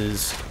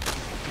pieces.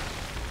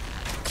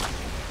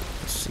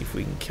 Let's see if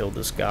we can kill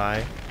this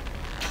guy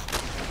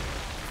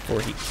before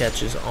he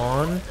catches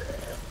on.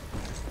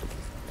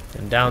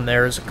 And down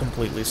there is a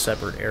completely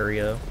separate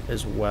area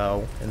as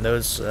well. And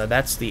those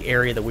that's the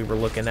area that we were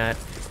looking at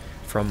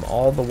from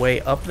all the way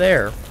up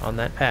there on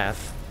that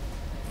path.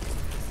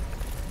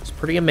 It's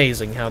pretty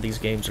amazing how these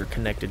games are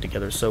connected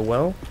together so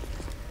well.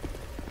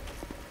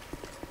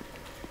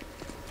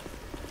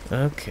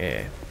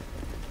 Okay.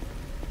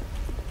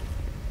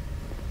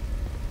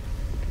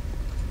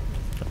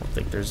 I don't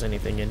think there's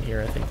anything in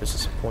here. I think this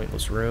is a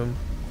pointless room.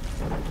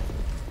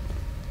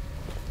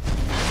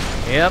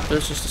 Yep,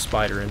 there's just a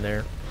spider in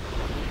there.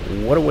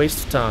 What a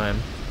waste of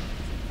time.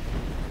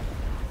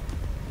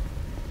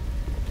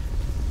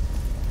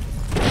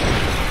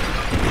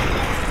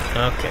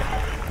 Okay.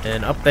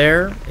 And up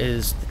there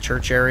is the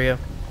church area,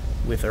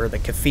 with, or the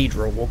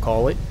cathedral, we'll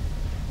call it,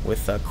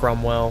 with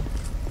Cromwell.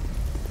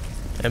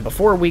 And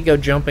before we go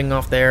jumping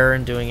off there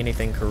and doing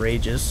anything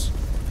courageous,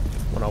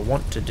 what I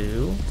want to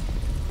do...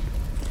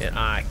 and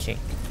I can't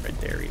get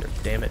right there either,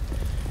 damn it.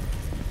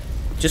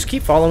 Just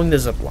keep following the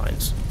zip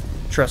lines.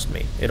 Trust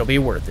me, it'll be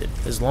worth it.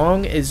 As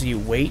long as you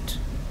wait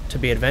to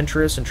be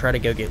adventurous and try to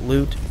go get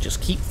loot,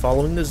 just keep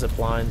following the zip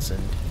lines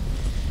and...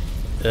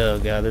 oh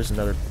god, there's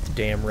another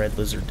damn red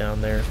lizard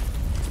down there.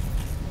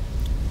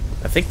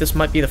 I think this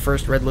might be the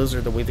first red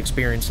lizard that we've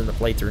experienced in the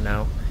playthrough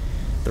now.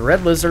 The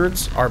red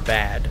lizards are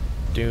bad.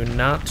 Do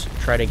not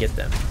try to get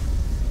them.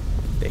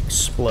 They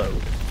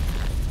explode.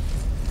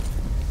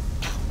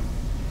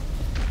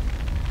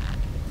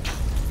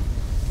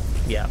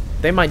 Yeah,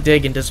 they might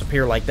dig and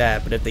disappear like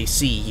that, but if they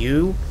see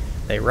you,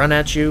 they run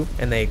at you,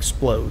 and they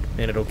explode,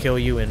 and it'll kill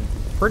you in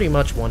pretty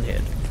much one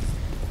hit.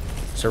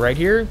 So right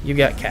here, you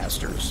got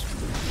casters.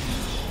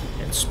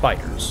 And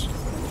spiders.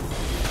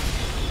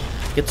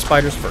 Get the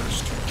spiders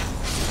first.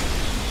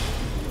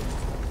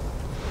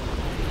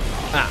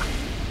 Ah.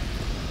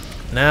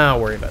 Now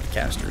worry about the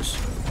casters.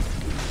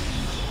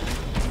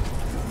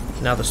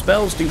 Now the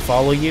spells do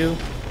follow you,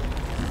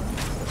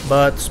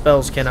 but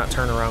spells cannot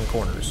turn around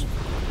corners.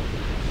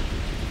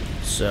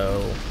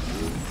 So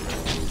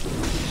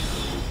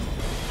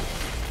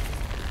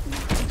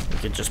you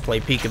could just play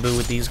peekaboo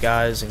with these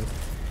guys and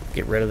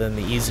get rid of them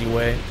the easy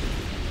way.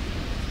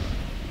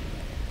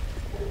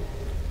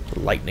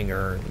 Lightning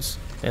urns.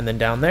 And then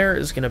down there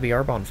is going to be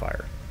our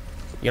bonfire.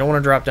 You don't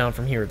want to drop down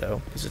from here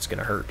though, because it's going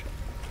to hurt.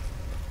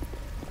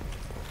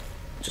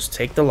 Just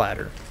take the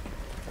ladder.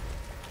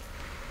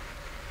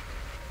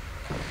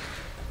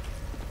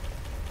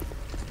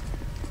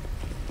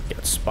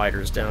 Got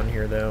spiders down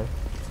here though.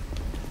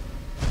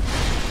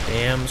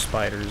 Damn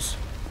spiders.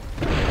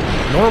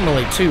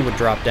 Normally two would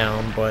drop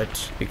down,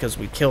 but because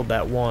we killed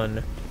that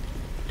one,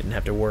 didn't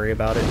have to worry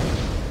about it.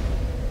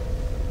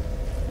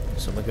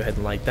 So I'm gonna go ahead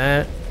and light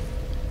that.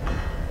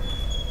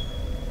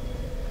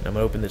 And I'm gonna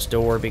open this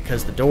door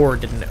because the door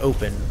didn't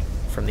open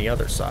from the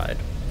other side.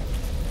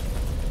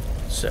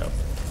 So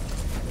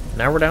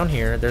now we're down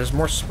here. There's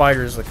more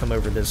spiders that come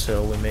over this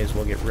hill. We may as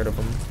well get rid of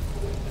them.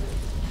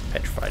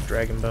 Petrified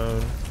dragon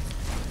bone.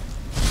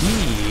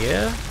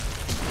 Yeah.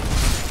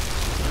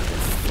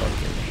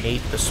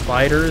 hate the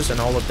spiders and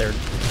all of their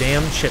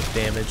damn chip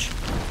damage.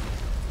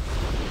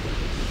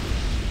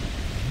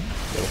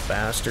 Little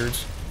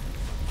bastards.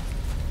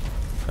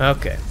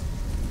 Okay.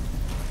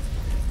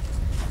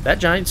 That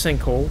giant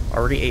sinkhole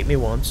already ate me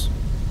once.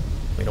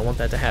 We don't want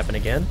that to happen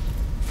again.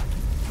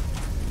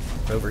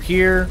 Over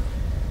here.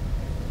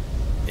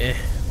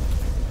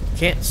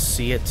 Can't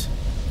see it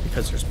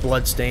because there's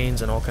blood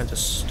stains and all kinds of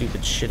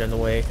stupid shit in the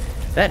way.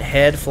 That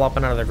head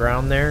flopping out of the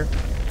ground there,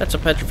 that's a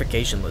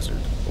petrification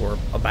lizard, or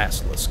a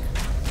basilisk.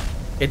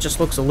 It just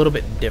looks a little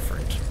bit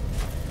different.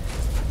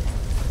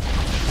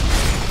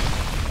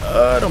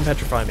 Don't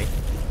petrify me.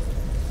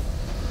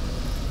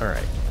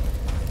 Alright.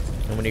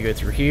 And when you go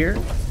through here,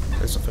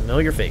 there's a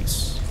familiar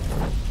face.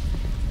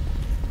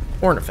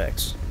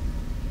 Ornifex.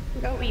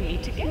 Go we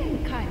meet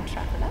again, kind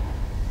traveler.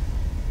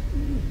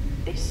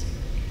 This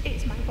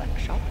is my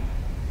workshop.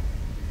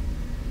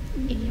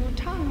 In your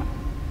tongue,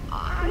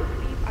 I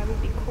believe I will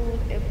be called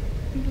a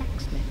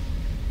blacksmith.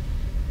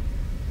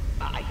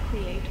 I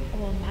create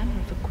all manner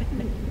of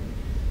equipment,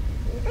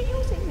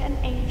 using an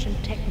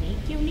ancient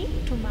technique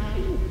unique to my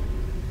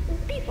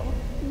people.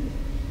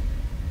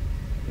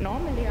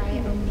 Normally, I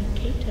only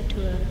cater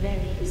to a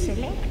very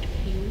select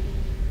few.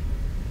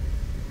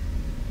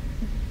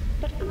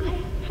 But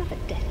I have a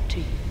debt to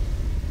you.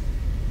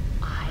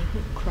 I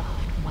will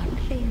craft one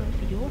thing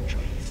of your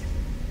choice.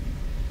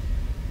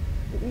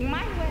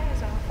 My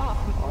wares are far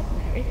from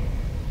ordinary.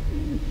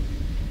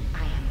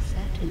 I am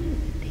certain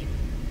that they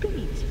will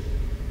please you.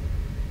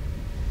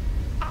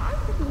 I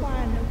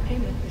require no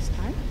payment this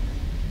time,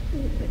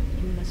 but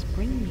you must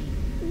bring me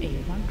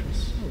a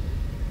wondrous soul.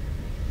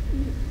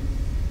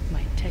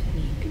 My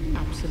technique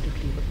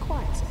absolutely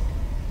requires it.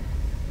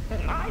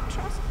 I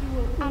trust you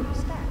will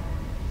understand.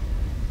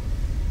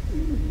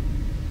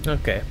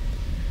 Okay.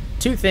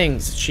 Two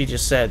things she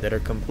just said that are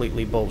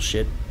completely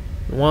bullshit.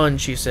 One,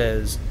 she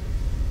says,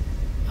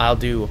 I'll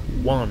do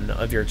one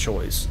of your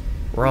choice.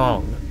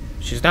 Wrong.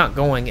 She's not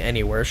going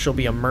anywhere. She'll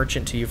be a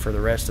merchant to you for the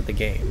rest of the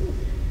game.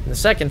 And the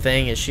second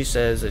thing is she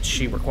says that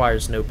she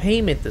requires no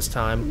payment this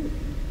time.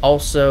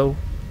 Also,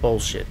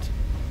 bullshit.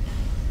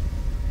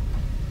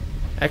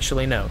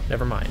 Actually, no.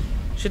 Never mind.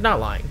 She's not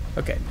lying.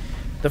 Okay.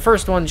 The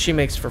first one she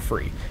makes for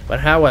free.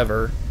 But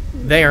however,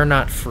 they are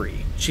not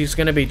free. She's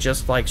going to be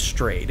just like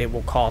Strayed. It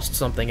will cost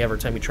something every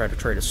time you try to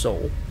trade a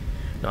soul.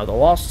 Now, the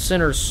Lost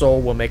Sinner's soul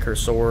will make her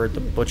sword,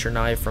 the Butcher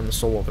Knife from the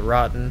Soul of the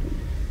Rotten,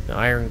 the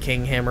Iron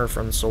King Hammer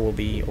from the Soul of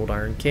the Old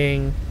Iron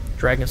King,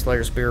 Dragon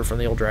Slayer Spear from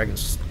the Old Dragon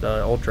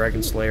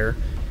Slayer,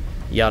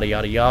 yada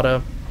yada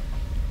yada.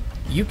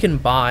 You can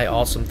buy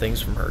awesome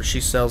things from her. She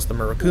sells the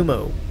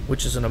Murakumo,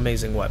 which is an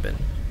amazing weapon.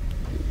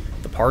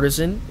 The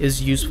Partisan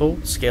is useful,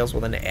 scales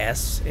with an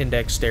S in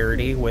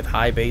dexterity with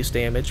high base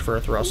damage for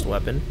a thrust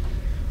weapon.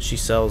 She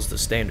sells the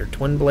standard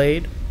twin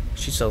blade.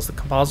 She sells the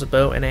composite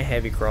bow and a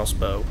heavy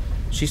crossbow.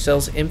 She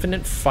sells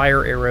infinite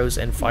fire arrows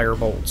and fire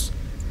bolts.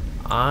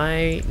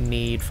 I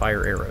need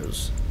fire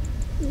arrows.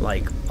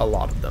 Like, a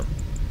lot of them.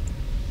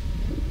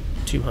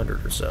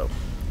 200 or so.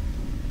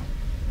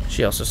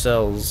 She also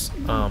sells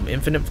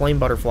infinite flame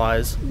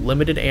butterflies,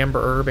 limited amber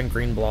herb and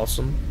green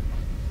blossom.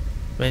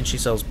 And she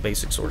sells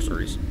basic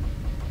sorceries.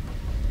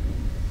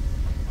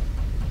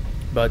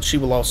 But she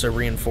will also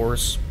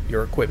reinforce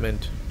your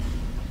equipment.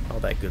 All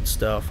that good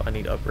stuff. I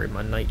need to upgrade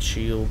my knight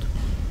shield.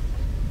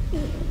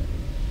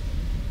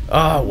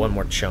 Ah, oh, one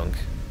more chunk.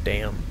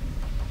 Damn.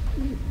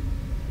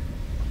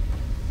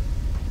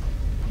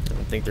 I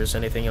don't think there's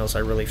anything else I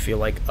really feel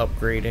like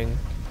upgrading.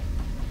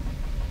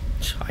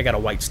 I got a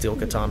white steel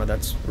katana.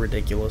 That's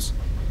ridiculous.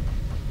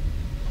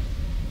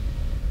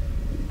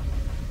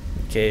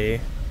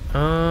 Okay.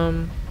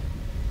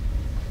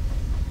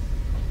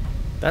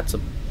 That's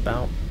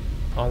about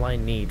all I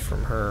need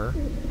from her.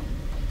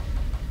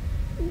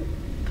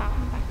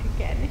 Come back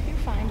again if you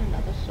find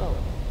another soul.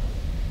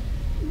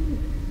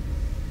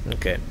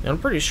 Okay, I'm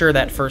pretty sure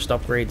that first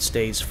upgrade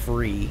stays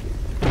free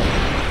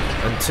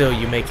until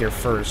you make your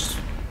first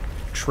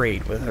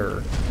trade with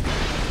her.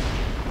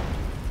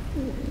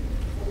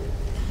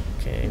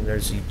 Okay,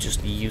 there's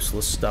just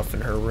useless stuff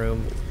in her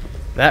room.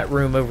 That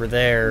room over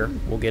there,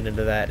 we'll get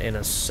into that in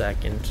a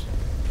second.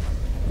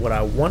 What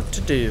I want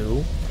to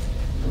do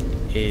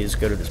is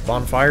go to this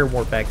bonfire,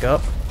 warp back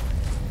up.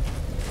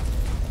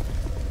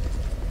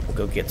 We'll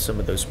go get some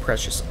of those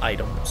precious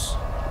items.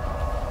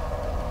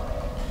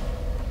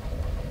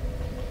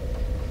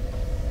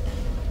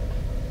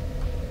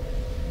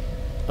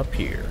 Up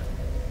here.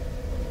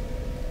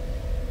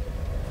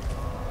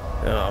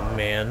 Oh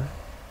man,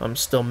 I'm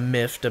still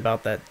miffed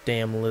about that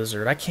damn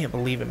lizard. I can't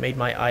believe it made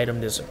my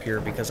item disappear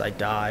because I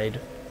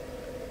died.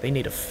 They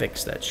need to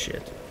fix that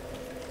shit.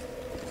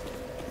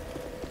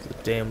 The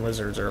damn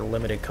lizards are a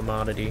limited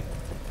commodity.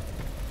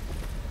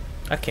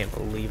 I can't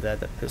believe that.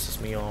 That pisses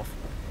me off.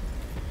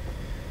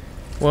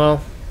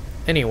 Well,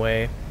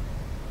 anyway,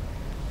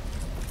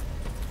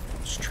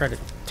 let's try to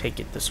take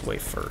it this way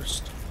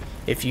first.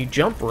 If you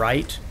jump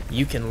right,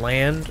 you can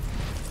land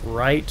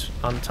right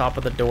on top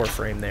of the door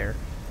frame there.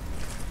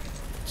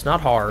 It's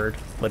not hard,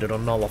 but it'll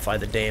nullify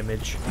the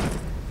damage.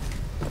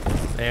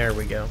 There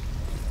we go.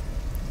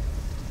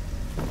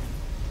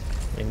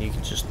 And you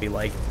can just be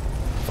like,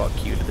 fuck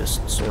you to this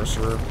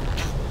sorcerer.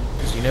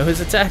 Because you know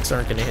his attacks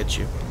aren't going to hit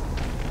you.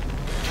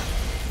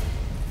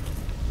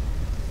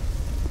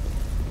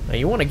 Now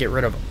you want to get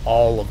rid of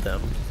all of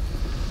them.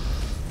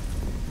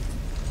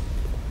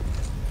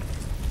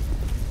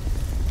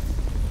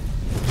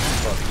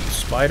 Fuck you,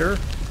 spider.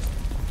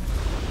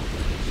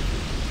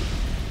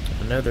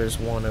 I know there's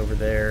one over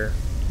there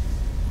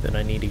that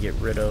I need to get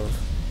rid of.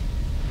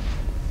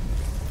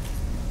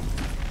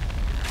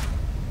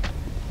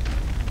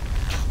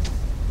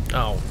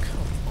 Oh,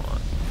 come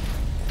on.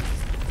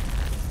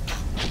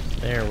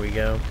 There we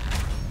go.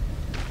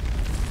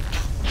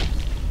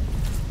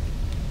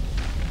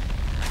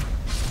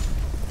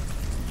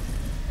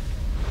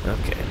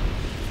 Okay.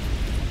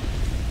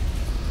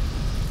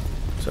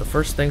 So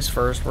first things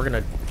first, we're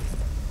gonna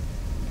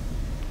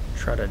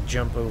try to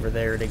jump over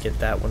there to get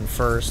that one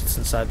first. It's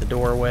inside the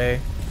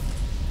doorway.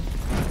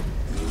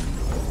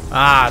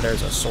 Ah,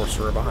 there's a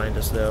sorcerer behind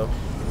us though.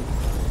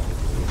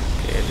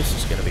 Okay, this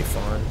is gonna be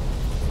fun.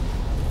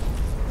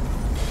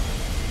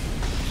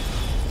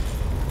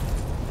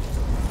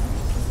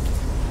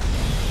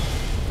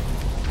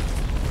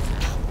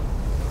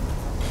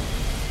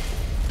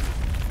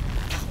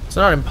 It's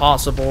not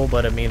impossible,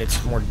 but I mean,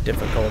 it's more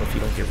difficult if you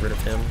don't get rid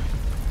of him.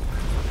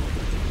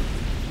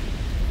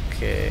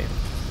 Okay.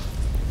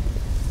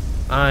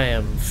 I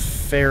am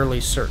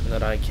fairly certain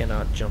that I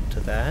cannot jump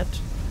to that.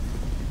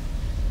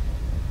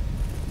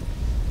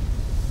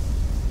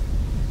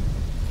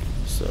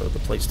 So the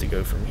place to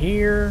go from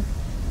here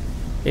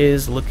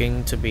is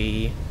looking to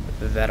be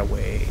that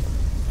away.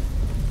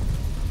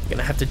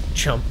 Gonna have to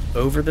jump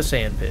over the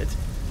sand pit.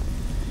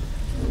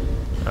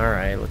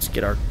 Alright, let's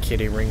get our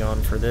kitty ring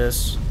on for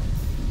this.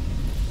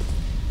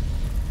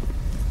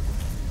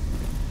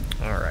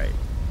 Alright.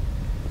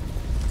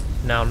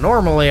 Now,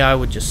 normally I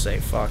would just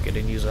say fuck it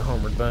and use a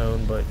homeward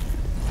bone, but...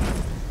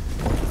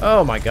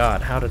 Oh my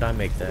god, how did I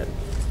make that?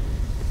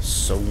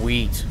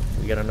 Sweet.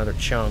 We got another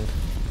chunk.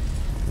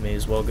 May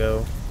as well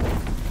go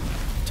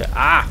to...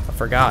 Ah! I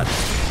forgot.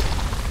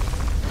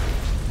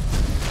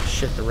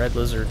 Shit, the red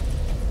lizard.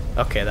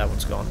 Okay, that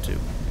one's gone too.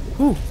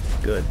 Whew,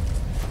 good.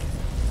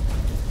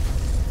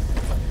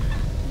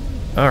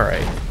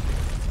 Alright.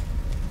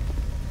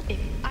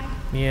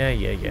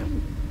 Yeah.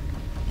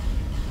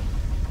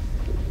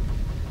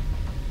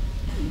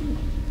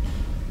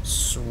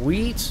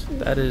 Sweet.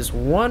 That is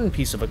one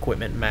piece of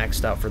equipment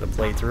maxed out for the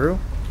playthrough.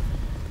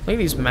 Look at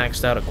these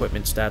maxed out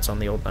equipment stats on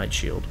the old Night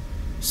Shield.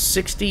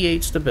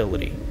 68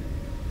 stability.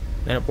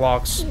 And it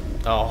blocks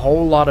a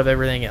whole lot of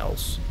everything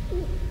else.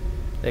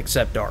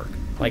 Except dark.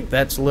 Like,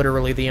 that's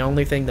literally the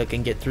only thing that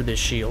can get through this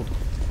shield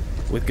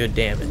with good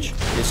damage,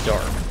 is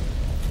dark.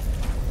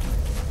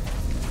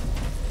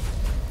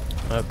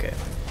 Okay.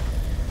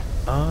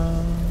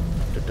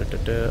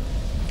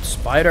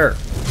 Spider!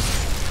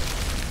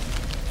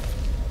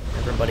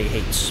 Everybody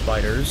hates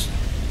spiders.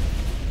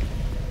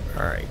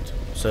 Alright,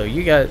 so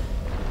you got...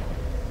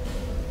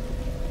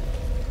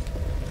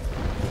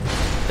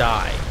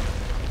 Die.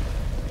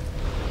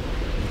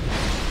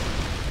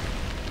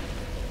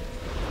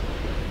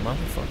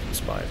 Motherfucking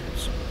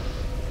spiders.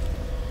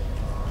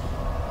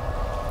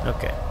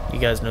 Okay, you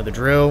guys know the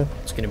drill.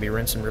 It's gonna be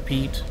rinse and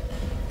repeat.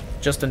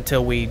 Just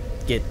until we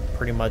get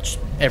pretty much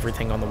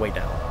everything on the way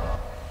down.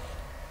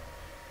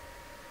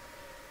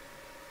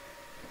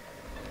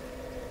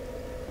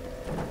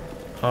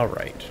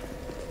 Alright.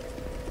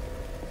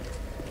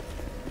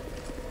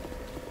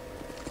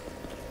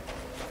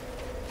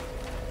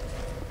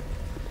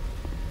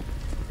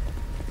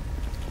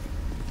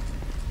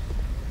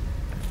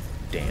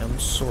 Damn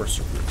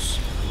sorcerers.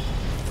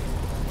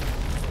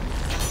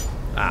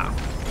 Ow.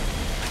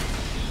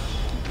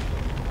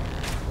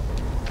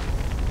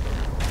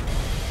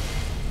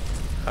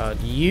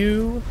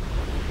 You.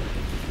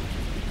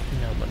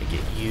 Now I'm gonna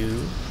get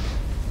you.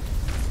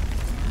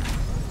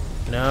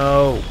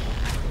 No.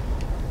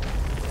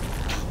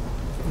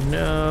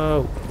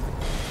 No.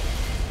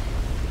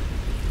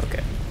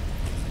 Okay.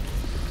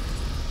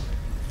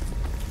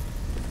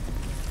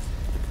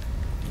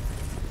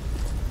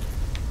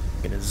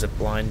 Gonna zip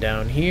line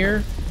down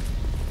here.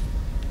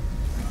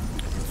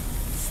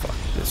 Fuck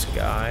this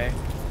guy.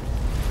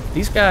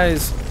 These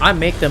guys, I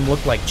make them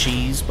look like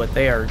cheese, but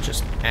they are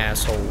just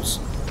assholes.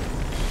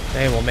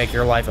 They will make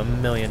your life a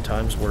million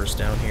times worse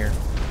down here.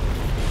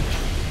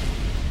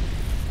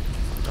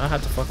 I don't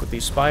have to fuck with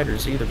these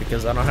spiders either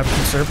because I don't have to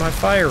conserve my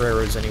fire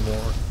arrows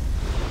anymore.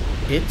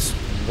 It's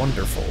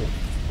wonderful.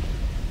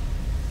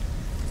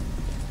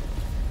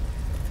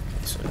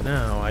 Okay, so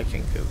now I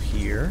can go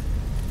here.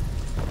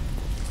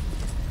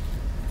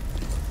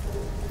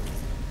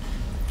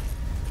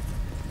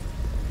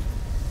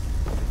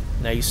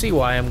 Now you see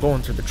why I'm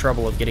going through the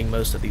trouble of getting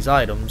most of these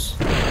items.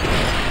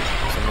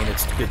 I mean,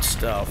 it's good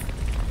stuff.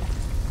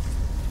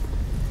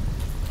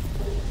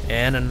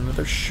 And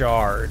another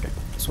shard.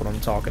 That's what I'm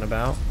talking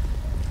about.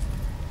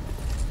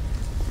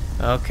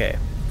 Okay.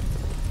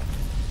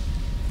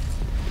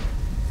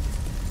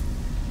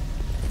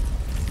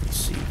 Let's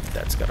see if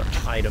that's got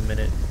an item in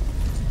it.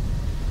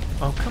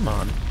 Oh, come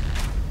on.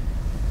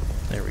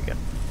 There we go.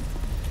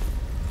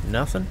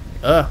 Nothing?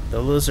 Ugh,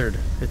 the lizard.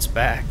 It's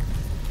back.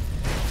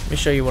 Let me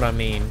show you what I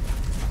mean.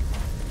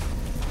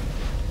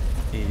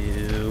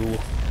 Ew.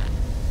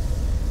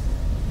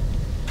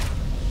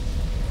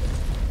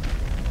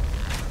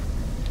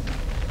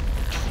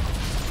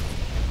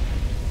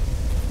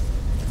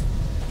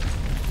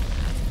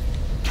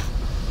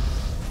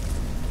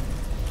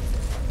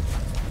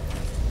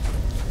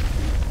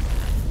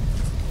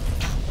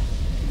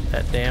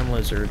 That damn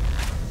lizard.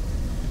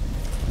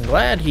 I'm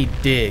glad he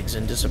digs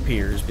and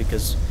disappears,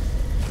 because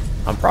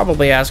I'm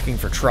probably asking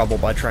for trouble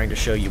by trying to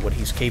show you what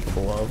he's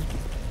capable of.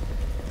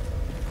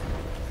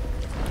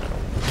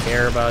 I don't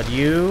care about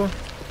you.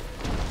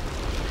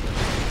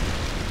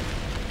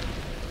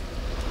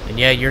 And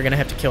yeah, you're gonna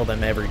have to kill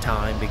them every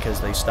time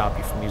because they stop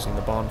you from using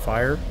the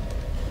bonfire.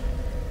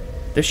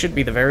 This should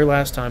be the very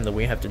last time that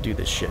we have to do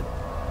this shit.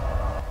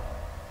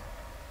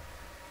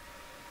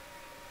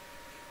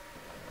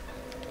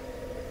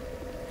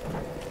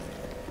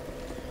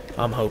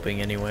 I'm hoping,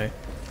 anyway.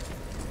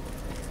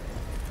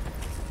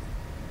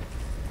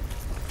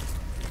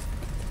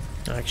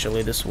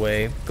 Actually, this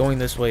way. Going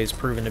this way is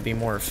proven to be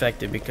more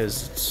effective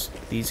because it's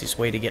the easiest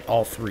way to get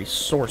all 3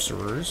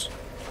 sorcerers.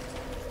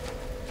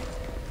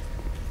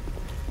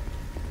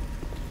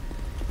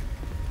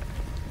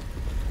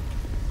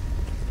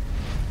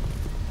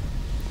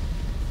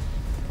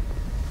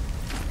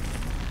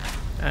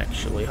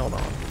 Actually, hold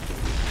on.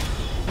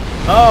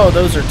 Oh,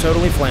 those are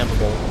totally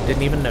flammable.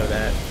 Didn't even know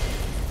that.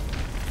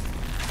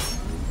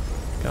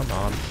 Come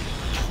on.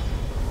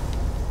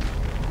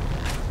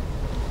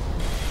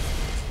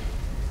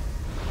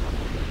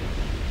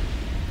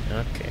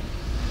 Okay.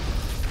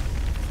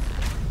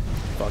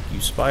 Fuck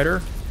you,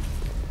 spider.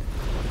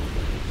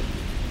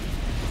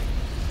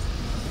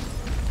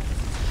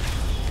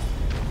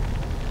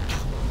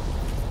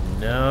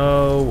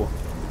 No.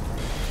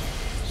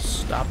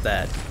 Stop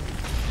that.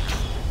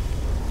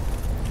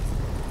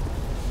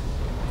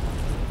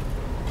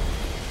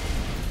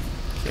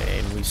 Okay,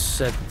 and we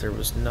said that there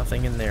was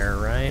nothing in there,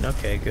 right?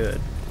 Okay,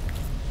 good.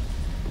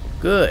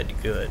 Good,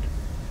 good.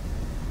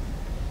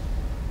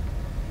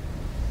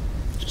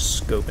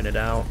 Just scoping it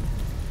out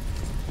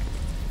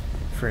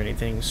for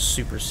anything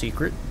super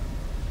secret.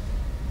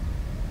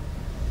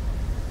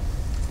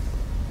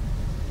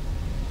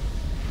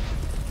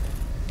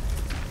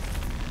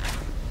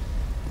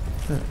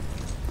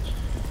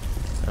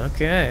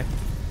 Okay.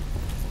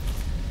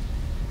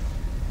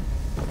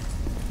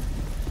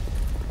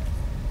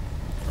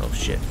 Oh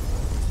shit.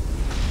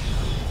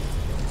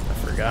 I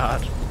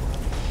forgot.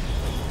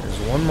 There's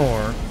one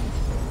more.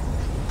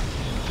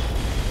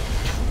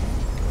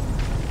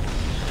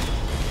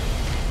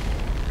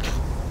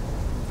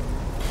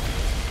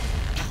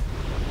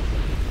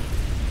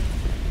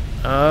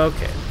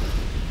 Okay.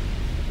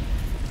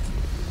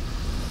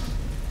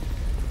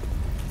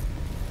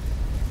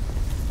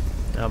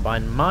 Now, by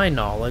my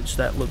knowledge,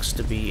 that looks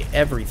to be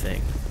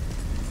everything.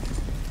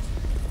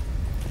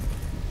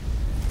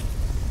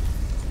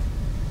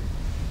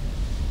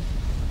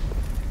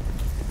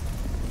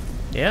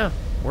 Yeah,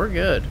 we're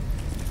good.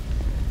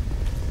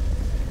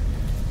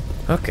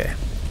 Okay.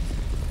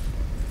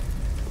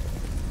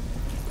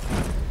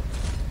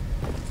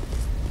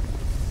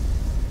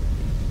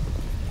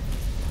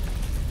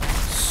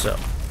 So,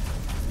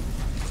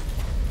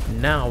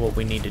 now what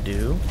we need to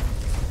do...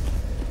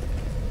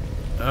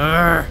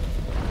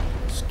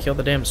 Just kill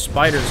the damn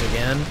spiders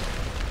again.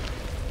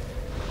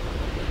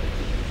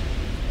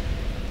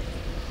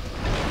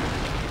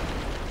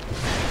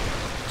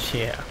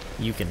 Yeah,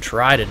 you can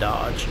try to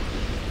dodge.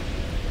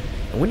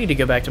 And we need to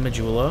go back to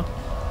Majula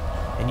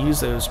and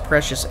use those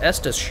precious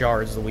Estus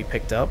shards that we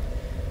picked up,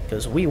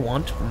 because we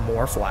want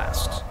more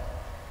flasks.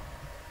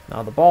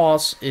 Now the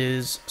boss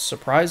is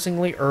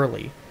surprisingly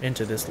early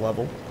into this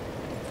level.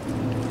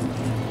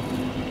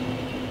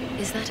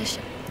 Is that a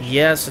shard?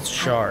 Yes, it's a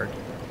shard.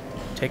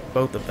 Take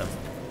both of them.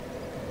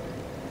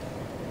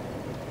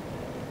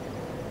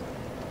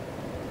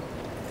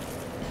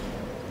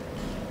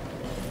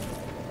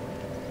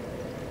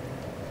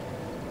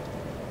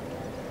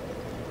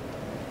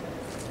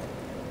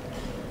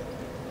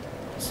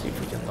 Let's see if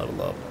we can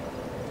level up.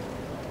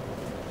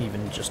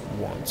 Even just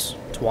once.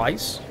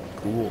 Twice?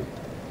 Cool.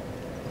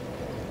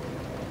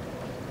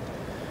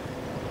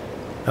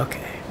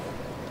 Okay.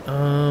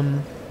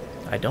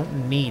 I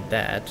don't need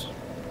that.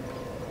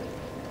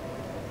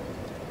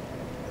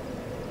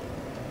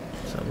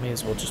 So I may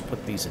as well just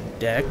put these in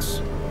decks.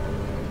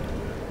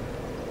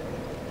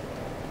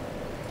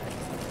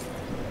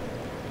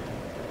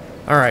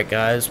 Alright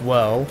guys,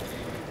 well,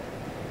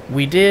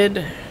 we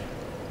did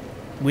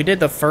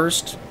the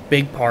first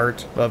big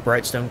part of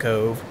Brightstone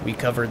Cove. We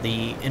covered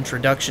the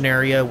introduction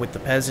area with the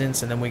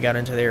peasants, and then we got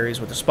into the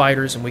areas with the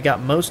spiders, and we got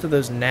most of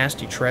those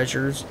nasty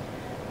treasures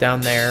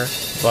down there.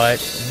 But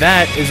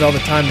that is all the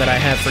time that I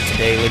have for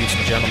today, ladies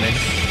and gentlemen.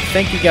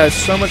 Thank you guys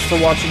so much for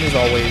watching as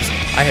always.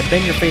 I have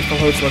been your faithful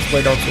host, Let's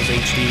Play Dark Souls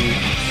HD,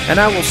 and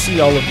I will see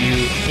all of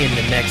you in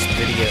the next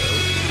video.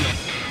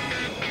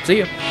 See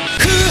ya.